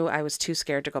I knew I was too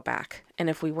scared to go back. And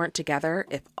if we weren't together,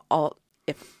 if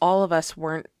all of us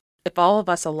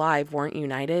alive weren't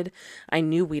united, I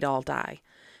knew we'd all die.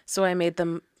 So I made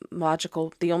the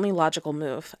only logical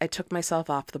move. I took myself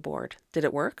off the board. Did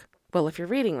it work? Well, if you're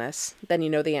reading this, then you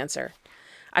know the answer.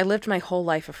 I lived my whole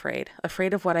life afraid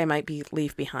of what I might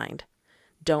leave behind.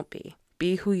 Don't be.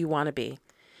 Be who you want to be.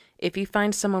 If you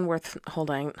find someone worth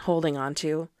holding on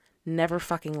to, never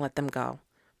fucking let them go.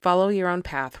 Follow your own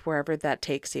path wherever that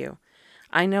takes you.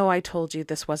 I know I told you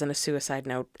this wasn't a suicide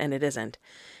note, and it isn't.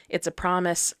 It's a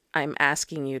promise I'm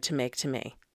asking you to make to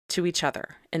me, to each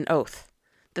other, an oath.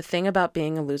 The thing about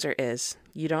being a loser is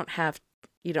you don't have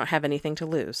anything to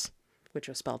lose," which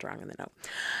was spelled wrong in the note.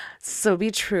 "So be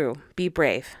true, be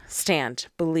brave, stand,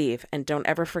 believe, and don't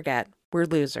ever forget we're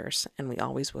losers, and we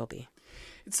always will be."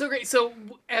 It's so great. So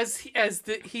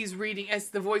he's reading as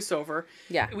the voiceover,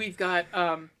 we've got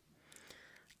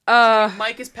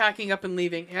Mike is packing up and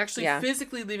leaving, actually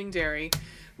physically leaving Derry.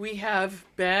 We have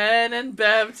Ben and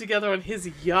Bev together on his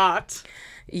yacht.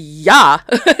 Yeah.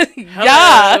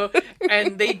 Yeah.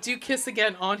 And they do kiss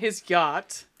again on his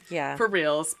yacht. Yeah. For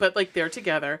reals, but like they're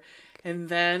together. And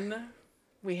then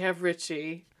we have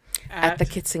Richie at the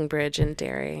Kitsing Bridge in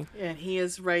Derry. And he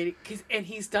is writing, and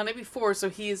he's done it before, so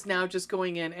he is now just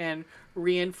going in and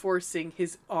reinforcing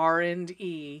his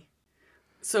R&E.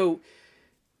 So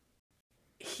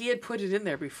he had put it in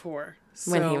there before.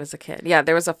 When he was a kid. Yeah,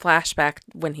 there was a flashback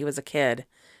when he was a kid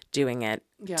doing it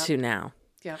to now.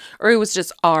 Yeah. Or it was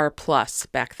just R plus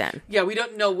back then. Yeah, we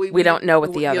don't know. We don't know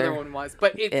what the other one was.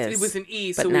 But it was an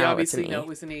E, so we obviously know it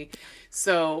was an E.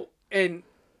 So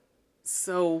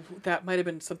that might have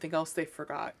been something else they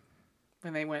forgot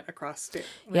when they went across state.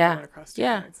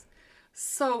 Yeah.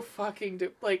 So fucking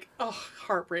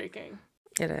heartbreaking.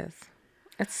 It is.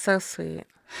 It's so sweet.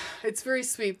 It's very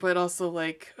sweet, but also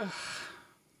like, ugh.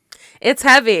 It's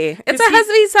heavy. It's a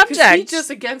heavy subject. He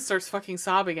just again starts fucking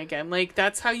sobbing again. Like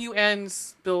that's how you end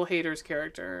Bill Hader's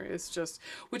character. It's just,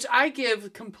 which I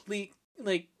give complete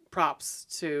like props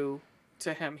to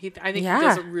him. I think he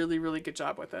does a really, really good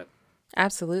job with it.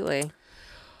 Absolutely.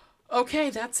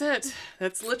 Okay, that's it.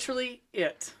 That's literally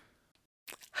it.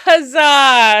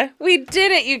 Huzzah! We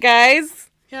did it, you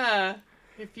guys. Yeah.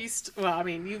 If you,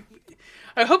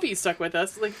 I hope you stuck with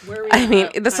us. Like where are we? I mean,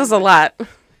 this was a lot.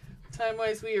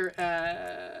 Time-wise, we are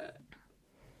at...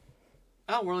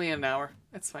 Oh, we're only at an hour.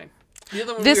 That's fine. The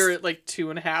other one, we were at like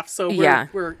 2.5, so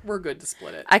we're good to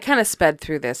split it. I kind of sped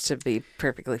through this to be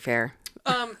perfectly fair.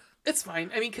 It's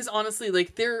fine. I mean, because honestly,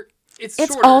 like, it's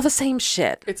shorter. All the same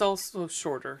shit. It's also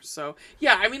shorter, so...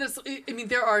 Yeah, I mean,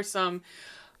 there are some...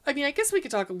 I mean, I guess we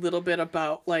could talk a little bit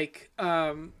about, like,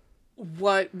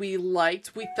 what we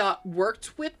liked, we thought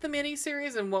worked with the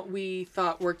miniseries, and what we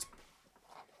thought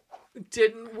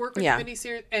didn't work with the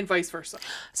miniseries, and vice versa.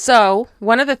 So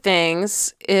one of the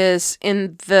things is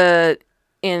in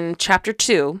chapter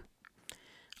 2,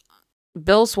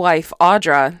 Bill's wife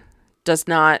Audra does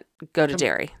not go to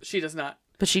Derry. She does not,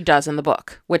 but she does in the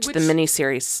book, which the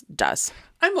miniseries does.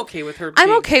 I'm okay with her.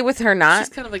 I'm okay with her not. She's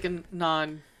kind of like a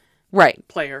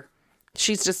player.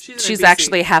 She's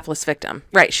actually a hapless victim.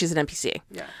 Right. She's an NPC.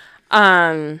 Yeah.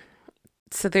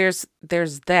 So there's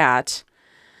that.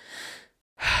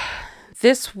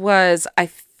 This was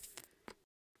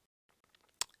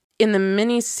in the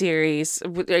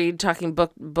miniseries. Are you talking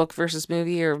book versus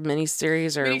movie or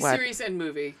miniseries or what? Miniseries and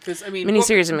movie, because I mean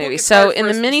miniseries and movie. So in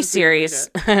the miniseries,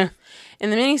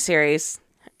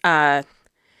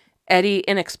 Eddie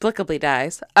inexplicably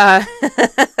dies. Right?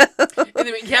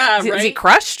 Is he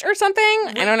crushed or something?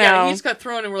 I don't know. Yeah, he just got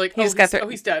thrown, and we're like, he's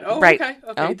dead. Oh, right.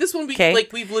 Okay. This one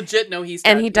we've legit know he's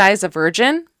dead. And he dies a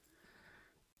virgin.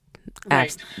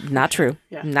 Right. Not true.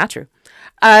 Yeah. Not true.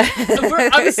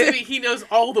 Obviously, he knows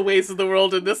all the ways of the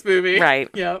world in this movie. Right.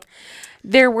 Yep.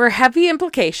 There were heavy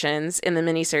implications in the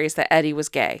miniseries that Eddie was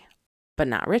gay, but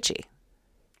not Richie.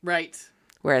 Right.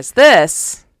 Whereas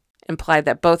this implied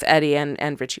that both Eddie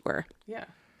and Richie were. Yeah.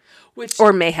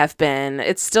 Or may have been.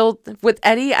 It's still, with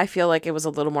Eddie, I feel like it was a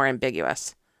little more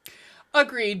ambiguous.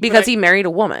 Agreed. Because he married a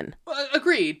woman.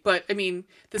 Agreed, but I mean,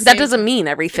 That doesn't mean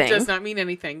everything. It does not mean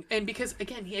anything, and because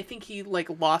again, I think he like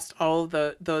lost all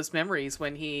of those memories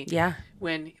when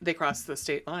when they crossed the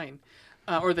state line,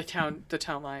 or the town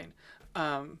line.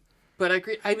 But I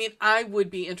agree. I mean, I would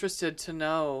be interested to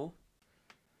know.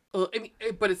 Well, I mean,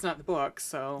 but it's not in the book,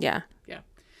 so yeah.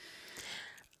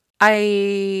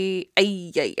 I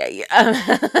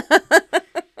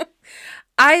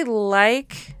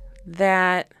like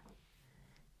that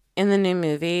in the new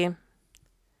movie,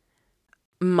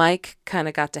 Mike kind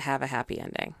of got to have a happy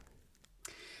ending.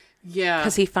 Yeah.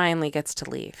 Because he finally gets to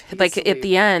leave. Like, at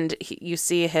the end, you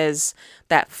see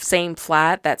that same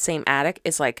flat, that same attic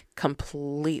is, like,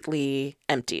 completely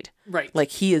emptied. Right.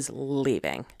 Like, he is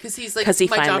leaving. Because he's like, because he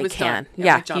my finally job is can. done.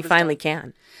 Yeah, he finally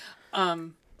can.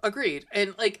 Agreed.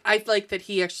 And, like, I like that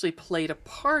he actually played a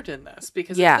part in this.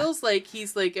 Because Yeah. it feels like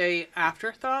he's, like, a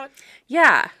afterthought.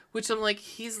 Yeah. Which I'm like,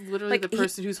 he's literally Like, the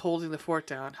person who's holding the fort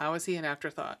down. How is he an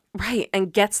afterthought? Right,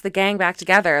 and gets the gang back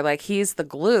together. Like, he's the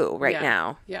glue right Yeah,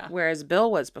 now. yeah. Whereas Bill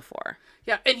was before.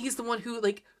 Yeah, and he's the one who,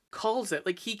 like, calls it.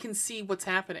 Like, he can see what's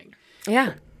happening.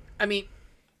 Yeah. I mean,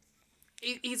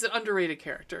 he's an underrated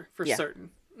character for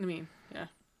certain. I mean, yeah.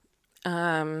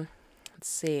 Let's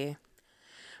see.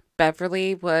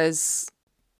 Beverly was,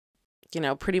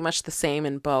 pretty much the same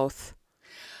in both.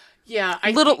 Yeah.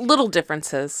 Little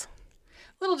differences.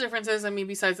 Little differences. I mean,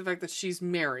 besides the fact that she's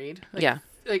married. Like, Yeah.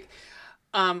 Like,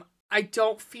 I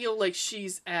don't feel like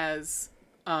she's as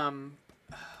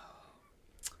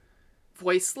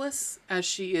voiceless as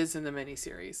she is in the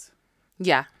miniseries.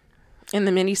 Yeah. In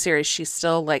the miniseries, she's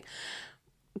still like,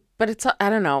 but it's, I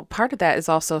don't know. Part of that is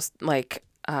also like,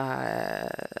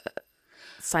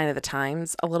 sign of the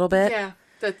times a little bit. Yeah.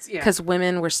 Because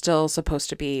women were still supposed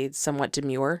to be somewhat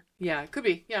demure. Yeah, it could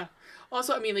be. Yeah.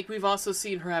 Also, I mean, like, we've also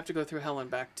seen her have to go through hell and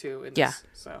back, too. In this, Yeah.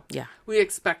 So, yeah. We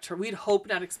expect her. We'd hope,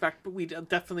 not expect, but we'd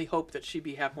definitely hope that she'd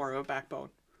have more of a backbone.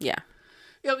 Yeah.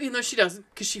 Even though she doesn't,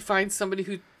 because she finds somebody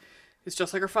who is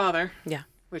just like her father. Yeah.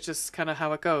 Which is kind of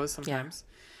how it goes sometimes.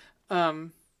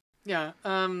 Yeah.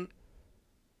 I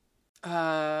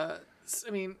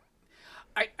mean,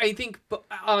 I think,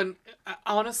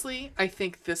 honestly, I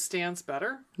think this stands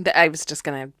better. I was just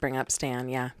going to bring up Stan,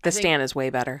 yeah. The Stan is way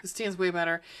better. The Stan's way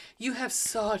better. You have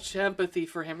such empathy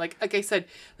for him. Like I said,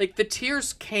 like, the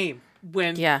tears came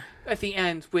when, at the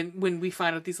end, when we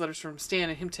find out these letters from Stan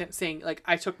and him saying, like,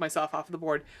 I took myself off the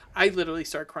board. I literally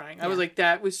started crying. I was like,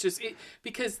 that was just it.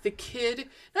 Because the kid,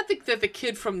 not that the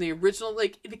kid from the original,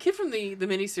 like, the kid from the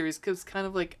miniseries, because kind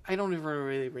of like, I don't even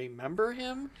really remember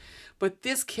him. But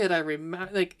this kid, I remember,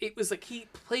 like, it was like he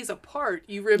plays a part.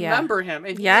 You remember him,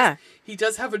 and he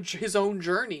does have his own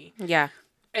journey. Yeah,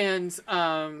 and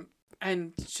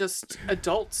just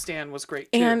adult Stan was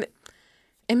great too. And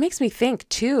it makes me think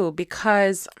too,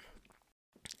 because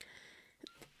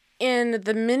in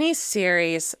the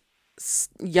miniseries,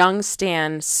 young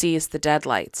Stan sees the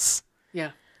deadlights.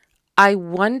 Yeah, I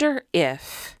wonder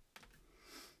if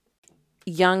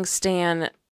young Stan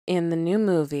in the new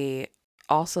movie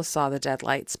also saw the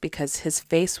deadlights because his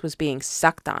face was being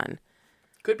sucked on.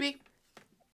 Could be.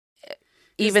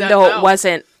 Even though it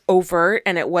wasn't overt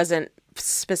and it wasn't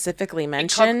specifically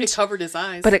mentioned. It covered his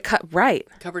eyes. But right.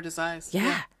 It covered his eyes.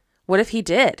 Yeah. What if he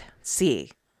did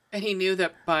see? And he knew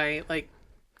that by, like,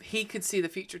 he could see the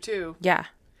future too. Yeah.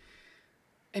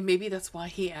 And maybe that's why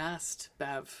he asked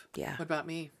Bev. Yeah. What about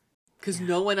me? Because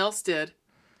no one else did.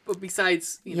 But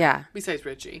besides, besides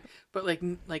Richie. But like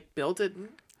Bill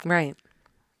didn't. Right.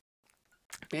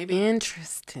 Maybe.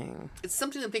 Interesting. It's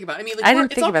something to think about. I mean, like, I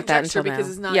didn't think about that until because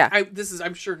now. it's not. Yeah. This is,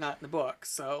 I'm sure, not in the book.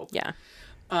 So. Yeah.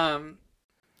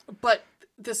 But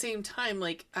at the same time,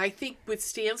 like, I think with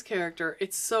Stan's character,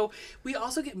 it's so we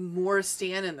also get more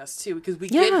Stan in this too, because we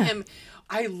get him.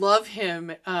 I love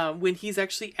him when he's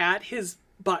actually at his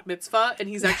bat mitzvah and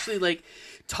he's actually like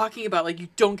talking about, like, you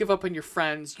don't give up on your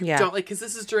friends. You don't, like, because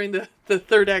this is during the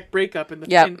third act breakup in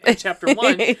chapter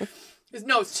 1. We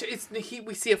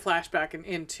see a flashback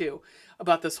in 2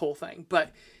 about this whole thing.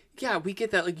 But yeah, we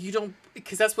get that, like, you don't,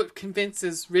 because that's what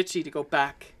convinces Richie to go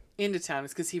back into town,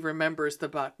 is because he remembers the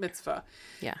bat mitzvah.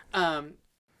 Yeah.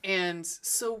 And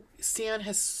so Stan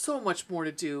has so much more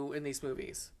to do in these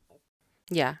movies.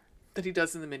 Yeah. Than he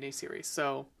does in the miniseries.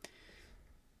 So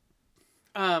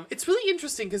it's really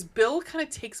interesting because Bill kind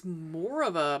of takes more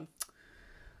of a,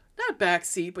 not a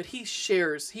backseat, but he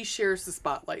shares the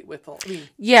spotlight with all. I mean,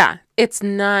 yeah, it's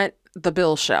not the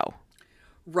Bill show,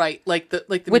 right? Like the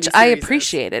which I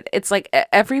appreciated. It's like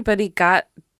everybody got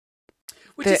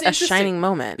a shining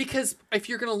moment. Because if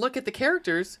you're gonna look at the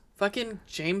characters, fucking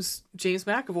James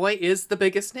McAvoy is the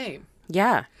biggest name.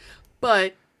 Yeah,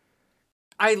 but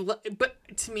but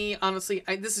to me, honestly,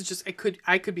 this is just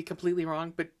I could be completely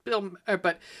wrong, but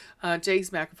James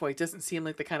McAvoy doesn't seem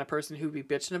like the kind of person who'd be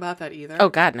bitching about that either. Oh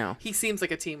God, no. He seems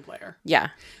like a team player. Yeah.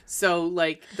 So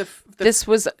like this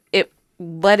was it.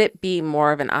 Let it be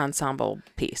more of an ensemble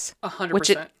piece, 100%,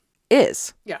 which it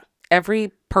is. Yeah.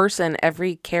 Every person,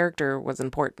 every character was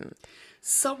important.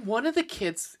 So one of the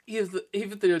kids, either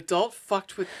the adult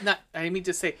fucked with, I mean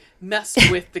to say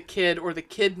messed with the kid, or the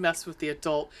kid messed with the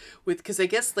adult, because I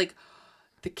guess like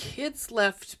the kids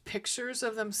left pictures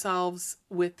of themselves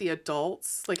with the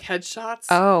adults, like headshots.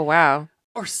 Oh, wow.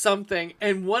 Or something,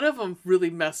 and one of them really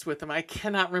messed with them. I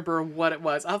cannot remember what it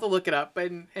was. I'll have to look it up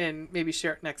and maybe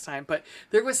share it next time. But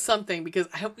there was something, because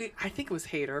I think it was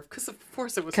Hader, because of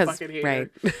course it was fucking Hader. Right.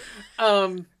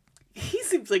 He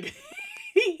seems like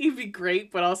he'd be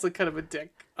great, but also kind of a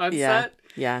dick on set.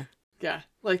 Yeah. Yeah.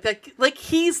 Like that. Like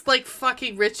he's like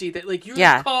fucking Richie. That like you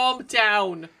calm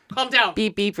down. Calm down.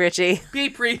 Beep beep, Richie.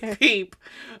 Beep beep beep.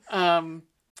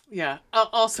 Yeah.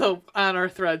 Also, on our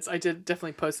threads, I did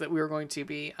definitely post that we were going to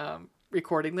be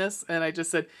recording this, and I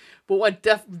just said, but what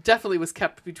definitely was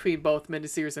kept between both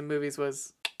miniseries and movies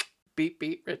was beep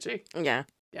beep Richie. Yeah.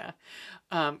 Yeah.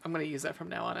 I'm gonna use that from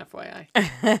now on, FYI.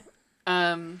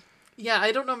 Yeah.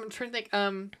 I don't know. I'm trying to think.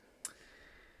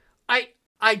 I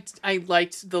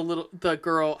liked the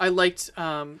girl. I liked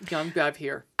young Bev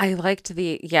here. I liked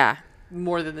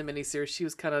more than the miniseries. She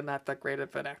was kind of not that great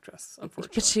of an actress,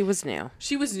 unfortunately. But she was new.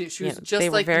 She was new. She was just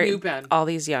like new Ben. All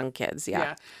these young kids,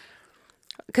 yeah.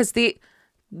 Because the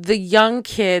young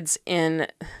kids in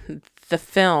the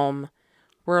film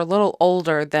were a little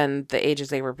older than the ages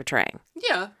they were portraying.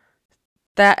 Yeah.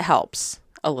 That helps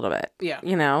a little bit. Yeah.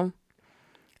 You know?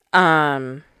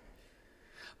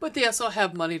 But they also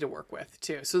have money to work with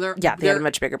too, so they had a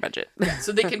much bigger budget. Yeah,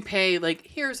 so they can pay like,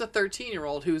 here's a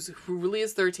 13-year-old who really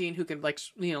is 13, who can like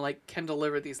can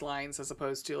deliver these lines, as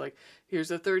opposed to like,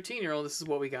 here's a 13-year-old, this is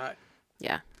what we got.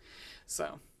 Yeah.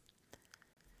 So.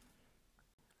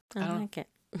 I like it.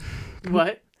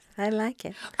 What? I like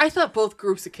it. I thought both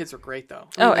groups of kids were great though.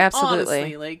 I mean,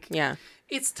 absolutely. Honestly, yeah,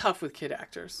 it's tough with kid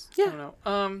actors. Yeah. I don't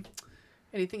know.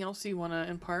 Anything else you want to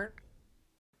impart?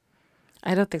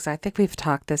 I don't think so. I think we've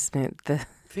talked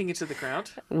Thing into the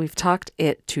ground. We've talked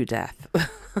it to death.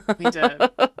 We did.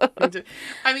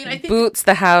 I mean, I think boots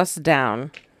the house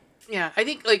down. Yeah, I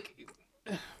think like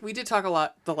we did talk a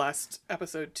lot the last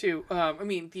episode too. I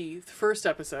mean, the first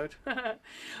episode, but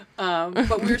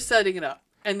we were setting it up,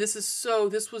 and this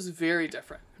was very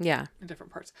different. Yeah, in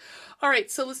different parts. All right,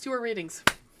 so let's do our ratings.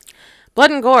 Blood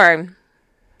and gore.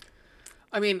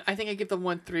 I mean, I think I give them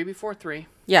 1-3 before 3.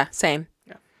 Yeah, same.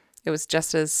 Yeah. It was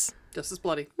just as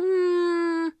bloody.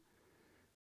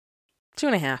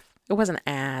 2.5. It wasn't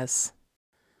as.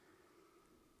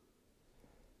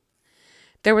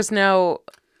 There was no.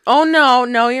 Oh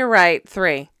no, you're right.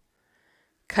 3.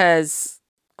 'Cause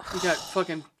we got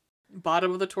fucking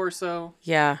bottom of the torso.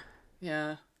 Yeah.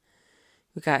 Yeah.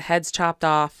 We got heads chopped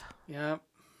off. Yeah.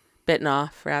 Bitten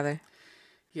off, rather.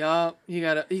 Yeah. You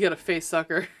got a face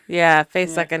sucker. Yeah,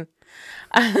 face sucking.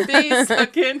 Face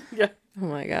sucking. Yeah. Oh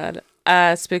my god.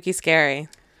 Spooky, scary.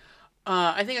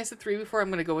 I think I said 3 before. I'm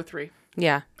gonna go with 3.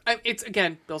 Yeah. It's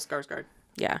again Bill Skarsgård.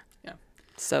 Yeah. Yeah.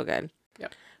 So good.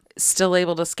 Yep. Still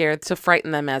able to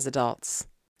frighten them as adults.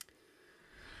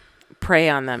 Prey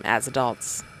on them as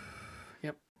adults.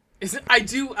 Yep.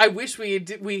 I wish we had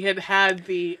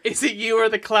the "Is it you or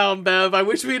the clown, Bev?" I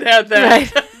wish we'd had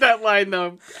that right. that line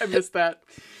though. I missed that.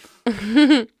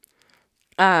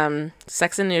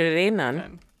 Sex and nudity,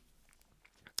 none.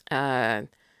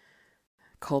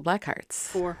 Cold Black Hearts.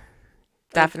 4.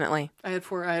 Definitely. I had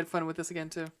 4. I had fun with this again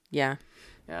too. Yeah.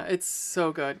 Yeah, it's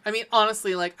so good. I mean,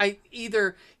 honestly, like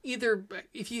either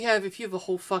if you have a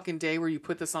whole fucking day where you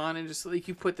put this on and just like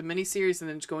you put the miniseries and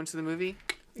then just go into the movie,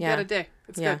 you got a day.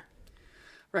 It's good.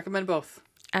 Recommend both.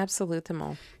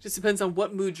 Absolutely. Just depends on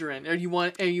what mood you're in. Are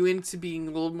you into being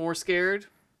a little more scared?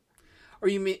 Or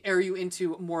are you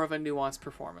into more of a nuanced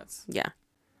performance? Yeah.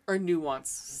 Or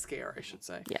nuanced scare, I should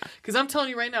say. Yeah. Because I'm telling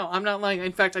you right now, I'm not lying.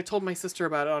 In fact, I told my sister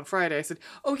about it on Friday. I said,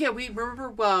 "Oh yeah, we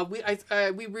remember we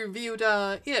reviewed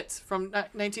It from the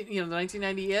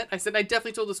 1990 It." I said I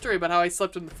definitely told the story about how I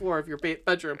slept on the floor of your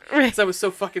bedroom because I was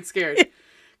so fucking scared.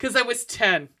 Because I was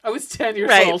 10. I was 10 years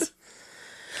old.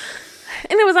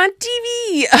 And it was on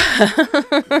TV.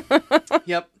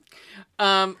 Yep.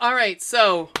 All right.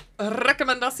 So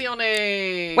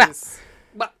recomendaciones.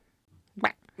 Well.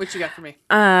 What you got for me?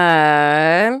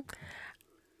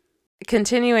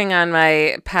 Continuing on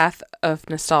my path of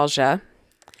nostalgia,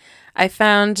 I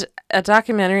found a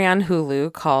documentary on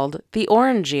Hulu called The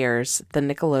Orange Years, the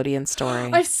Nickelodeon story.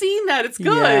 I've seen that. It's good.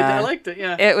 Yeah. I liked it.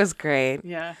 Yeah. It was great.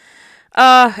 Yeah.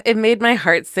 It made my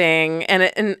heart sing,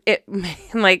 and it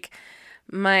like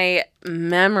my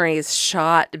memories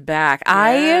shot back.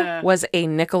 Yeah. I was a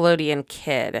Nickelodeon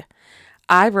kid.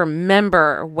 I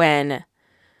remember when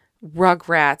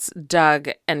Rugrats, Doug,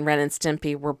 and Ren and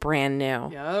Stimpy were brand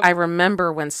new. Yep. I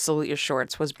remember when Salute Your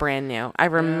Shorts was brand new. I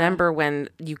remember when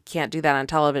You Can't Do That on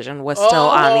Television was still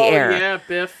on the air. Yeah,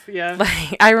 Biff. Yeah.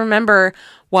 Like, I remember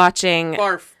watching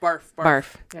Barf, barf, barf.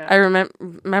 Barf. Yeah. I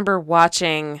remember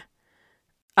watching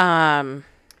Mr.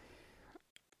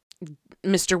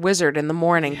 Wizard in the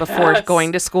morning before Yes.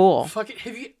 going to school. Fucking,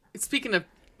 have you? Speaking of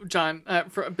John,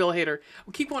 for Bill Hader,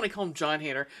 we keep wanting to call him John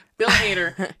Hader. Bill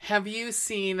Hader, have you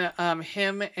seen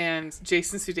him and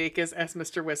Jason Sudeikis as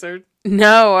Mr. Wizard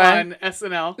No. on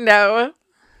SNL? No.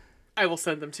 I will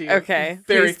send them to you. Okay,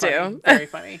 Very please funny. do. Very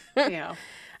funny. Yeah.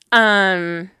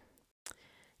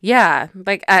 Yeah,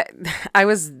 like I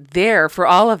was there for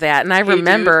all of that, and I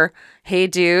remember Hey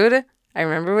Dude. I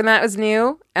remember when that was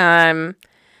new.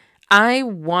 I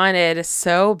wanted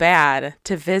so bad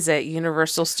to visit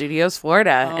Universal Studios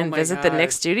Florida Oh and my visit the God.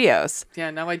 Nick Studios.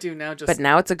 Yeah, now I do. Now just. But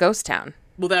now it's a ghost town.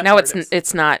 well, that No, part is.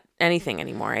 it's not anything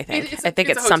anymore, I think. It's I think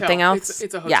a it's hotel. something else.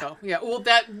 It's a hotel. Yeah. Well,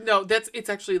 it's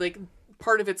actually like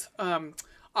part of its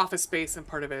office space and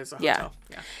part of it is a hotel.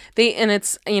 Yeah. And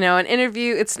it's, an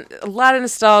interview. It's a lot of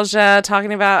nostalgia,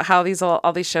 talking about how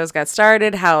all these shows got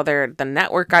started, how the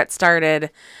network got started.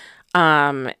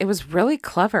 It was really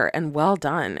clever and well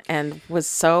done, and was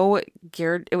so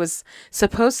geared. It was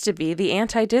supposed to be the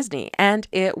anti-Disney, and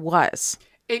it was.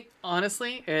 It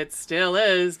honestly, it still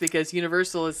is because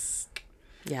Universal is.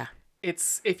 Yeah,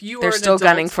 It's if you they're are an still adult,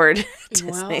 gunning for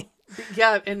Disney. Well,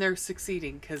 yeah, and they're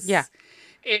succeeding because Yeah.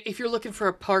 if you're looking for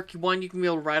a park, one, you can be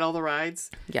able to ride all the rides.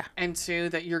 Yeah. And two,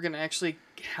 that you're gonna actually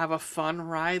have a fun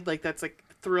ride, like that's like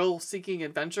thrill-seeking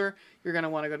adventure. You're gonna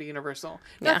want to go to Universal.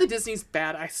 Yeah. Not that Disney's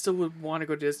bad. I still would want to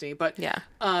go to Disney, but Yeah.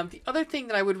 The other thing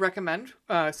that I would recommend,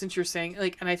 since you're saying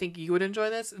and I think you would enjoy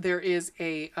this, there is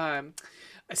a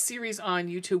series on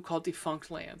YouTube called Defunct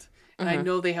Land. And I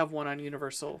know they have one on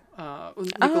Universal. Nickelodeon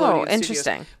Studios,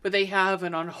 interesting. but they have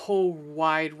on a whole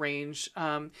wide range.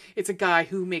 It's a guy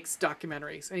who makes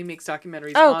documentaries, and he makes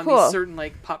documentaries on cool. these certain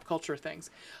like pop culture things.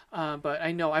 But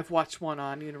I know I've watched one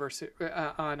on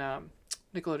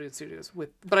Nickelodeon Studios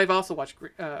but I've also watched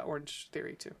Orange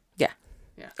Theory too. Yeah.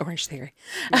 Yeah. Orange Theory.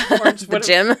 Orange, The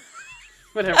gym.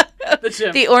 whatever. The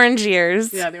gym. The Orange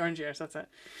Years. Yeah, the Orange Years. That's it.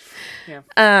 Yeah,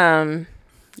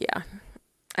 Yeah.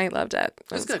 I loved it.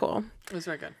 It was good. cool. it was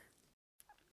very good.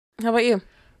 How about you?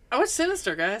 I watched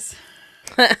Sinister, guys.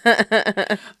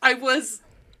 I was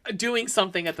doing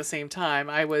something at the same time.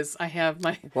 I have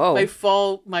my Whoa.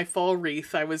 my fall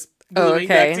wreath. I was gluing okay.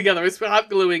 back together. I was hot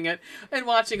gluing it and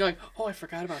watching, going, "Oh, I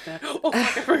forgot about that. Oh,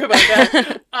 fuck, I forgot about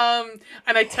that."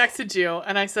 And I texted you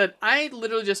and I said, I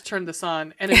literally just turned this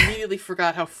on and immediately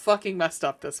forgot how fucking messed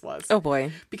up this was. Oh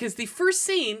boy. Because the first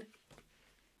scene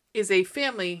is a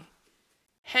family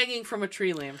hanging from a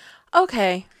tree limb.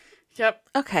 Okay. Yep.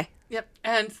 Okay. Yep.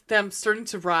 And them starting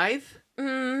to writhe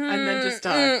and then just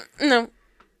die. No.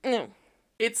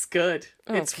 It's good.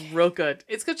 It's real good.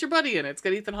 It's got your buddy in it. It's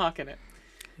got Ethan Hawke in it.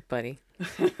 Buddy.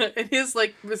 And his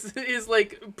like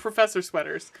professor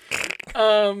sweaters.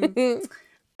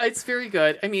 It's very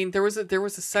good. I mean, there was a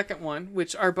second one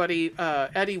which our buddy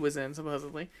Eddie was in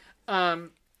supposedly.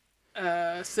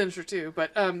 Sinister too,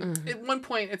 but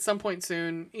at some point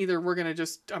soon, either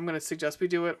I'm gonna suggest we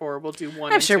do it, or we'll do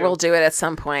one. I'm and sure two. we'll do it at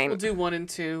some point. We'll do 1 and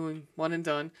 2, and 1 and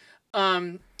done.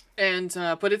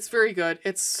 But it's very good.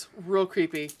 It's real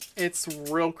creepy.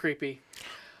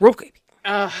 Real creepy.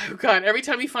 God! Every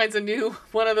time he finds a new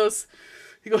one of those,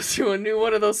 he goes through a new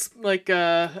one of those like 8,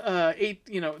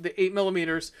 the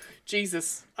 8mm.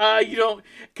 Jesus, you don't,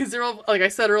 because they're all, like I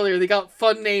said earlier, they got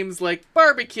fun names like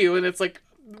barbecue, and it's like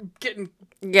getting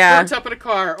burnt up in a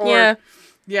car, or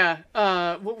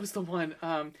what was the one?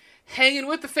 Hanging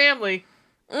with the family.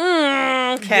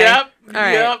 Okay. Yep. All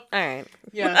right. Yep. All right.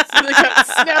 Yeah. So they got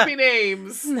snappy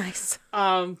names. Nice.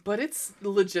 But it's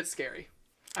legit scary.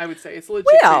 I would say it's legit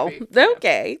creepy.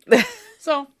 Okay. Yeah.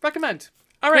 So recommend.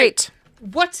 All right.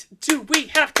 Great. What do we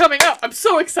have coming up? I'm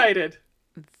so excited.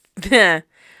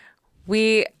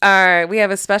 We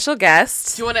have a special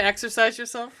guest. Do you want to exercise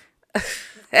yourself?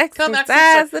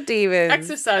 Exercise the demons.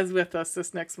 Exercise with us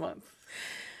this next month.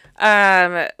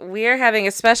 We are having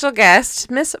a special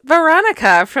guest, Miss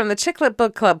Veronica from the Chicklet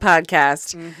Book Club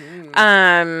podcast.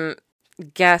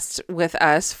 Guest with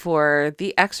us for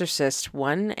The Exorcist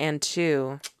 1 and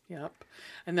 2. Yep.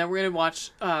 And then we're gonna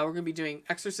watch. We're gonna be doing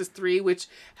Exorcist 3, which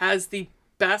has the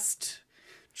best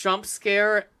jump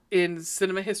scare in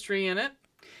cinema history in it.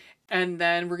 And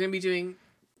then we're gonna be doing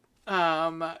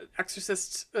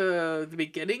Exorcist the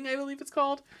Beginning, I believe it's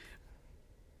called.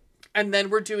 And then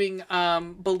we're doing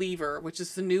Believer, which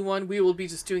is the new one. We will be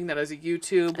just doing that as a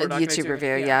YouTube. We're not gonna YouTube do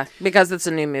review, it, yeah. Because it's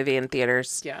a new movie in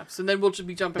theaters. Yeah, so then we'll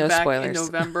be jumping No back spoilers. in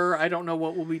November. I don't know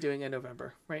what we'll be doing in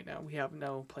November. Right now, we have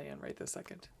no plan right this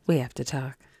second. We have to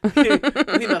talk.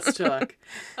 We must talk.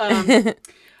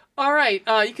 All right,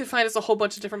 you can find us a whole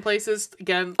bunch of different places.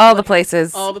 Again, All the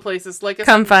places. All the places. Like us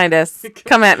Come find us.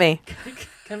 Come at me.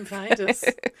 Come find us.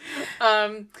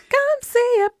 Come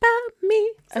say about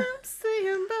me. Come say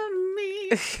about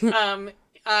me.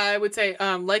 I would say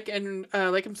like and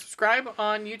subscribe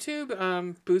on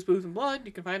YouTube. Booze, Booze, and Blood.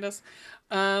 You can find us.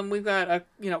 We've got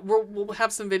we'll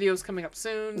have some videos coming up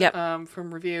soon. Yep.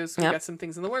 From reviews. We've got some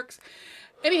things in the works.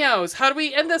 Anyhows, how do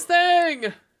we end this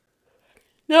thing?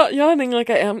 Not yawning like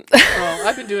I am. Oh,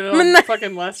 I've been doing it all the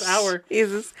fucking last hour.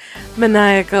 Jesus.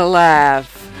 Maniacal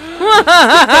laugh.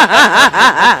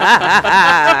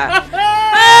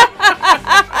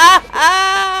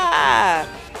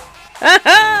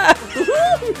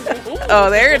 Oh,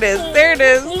 there it is. There it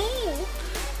is.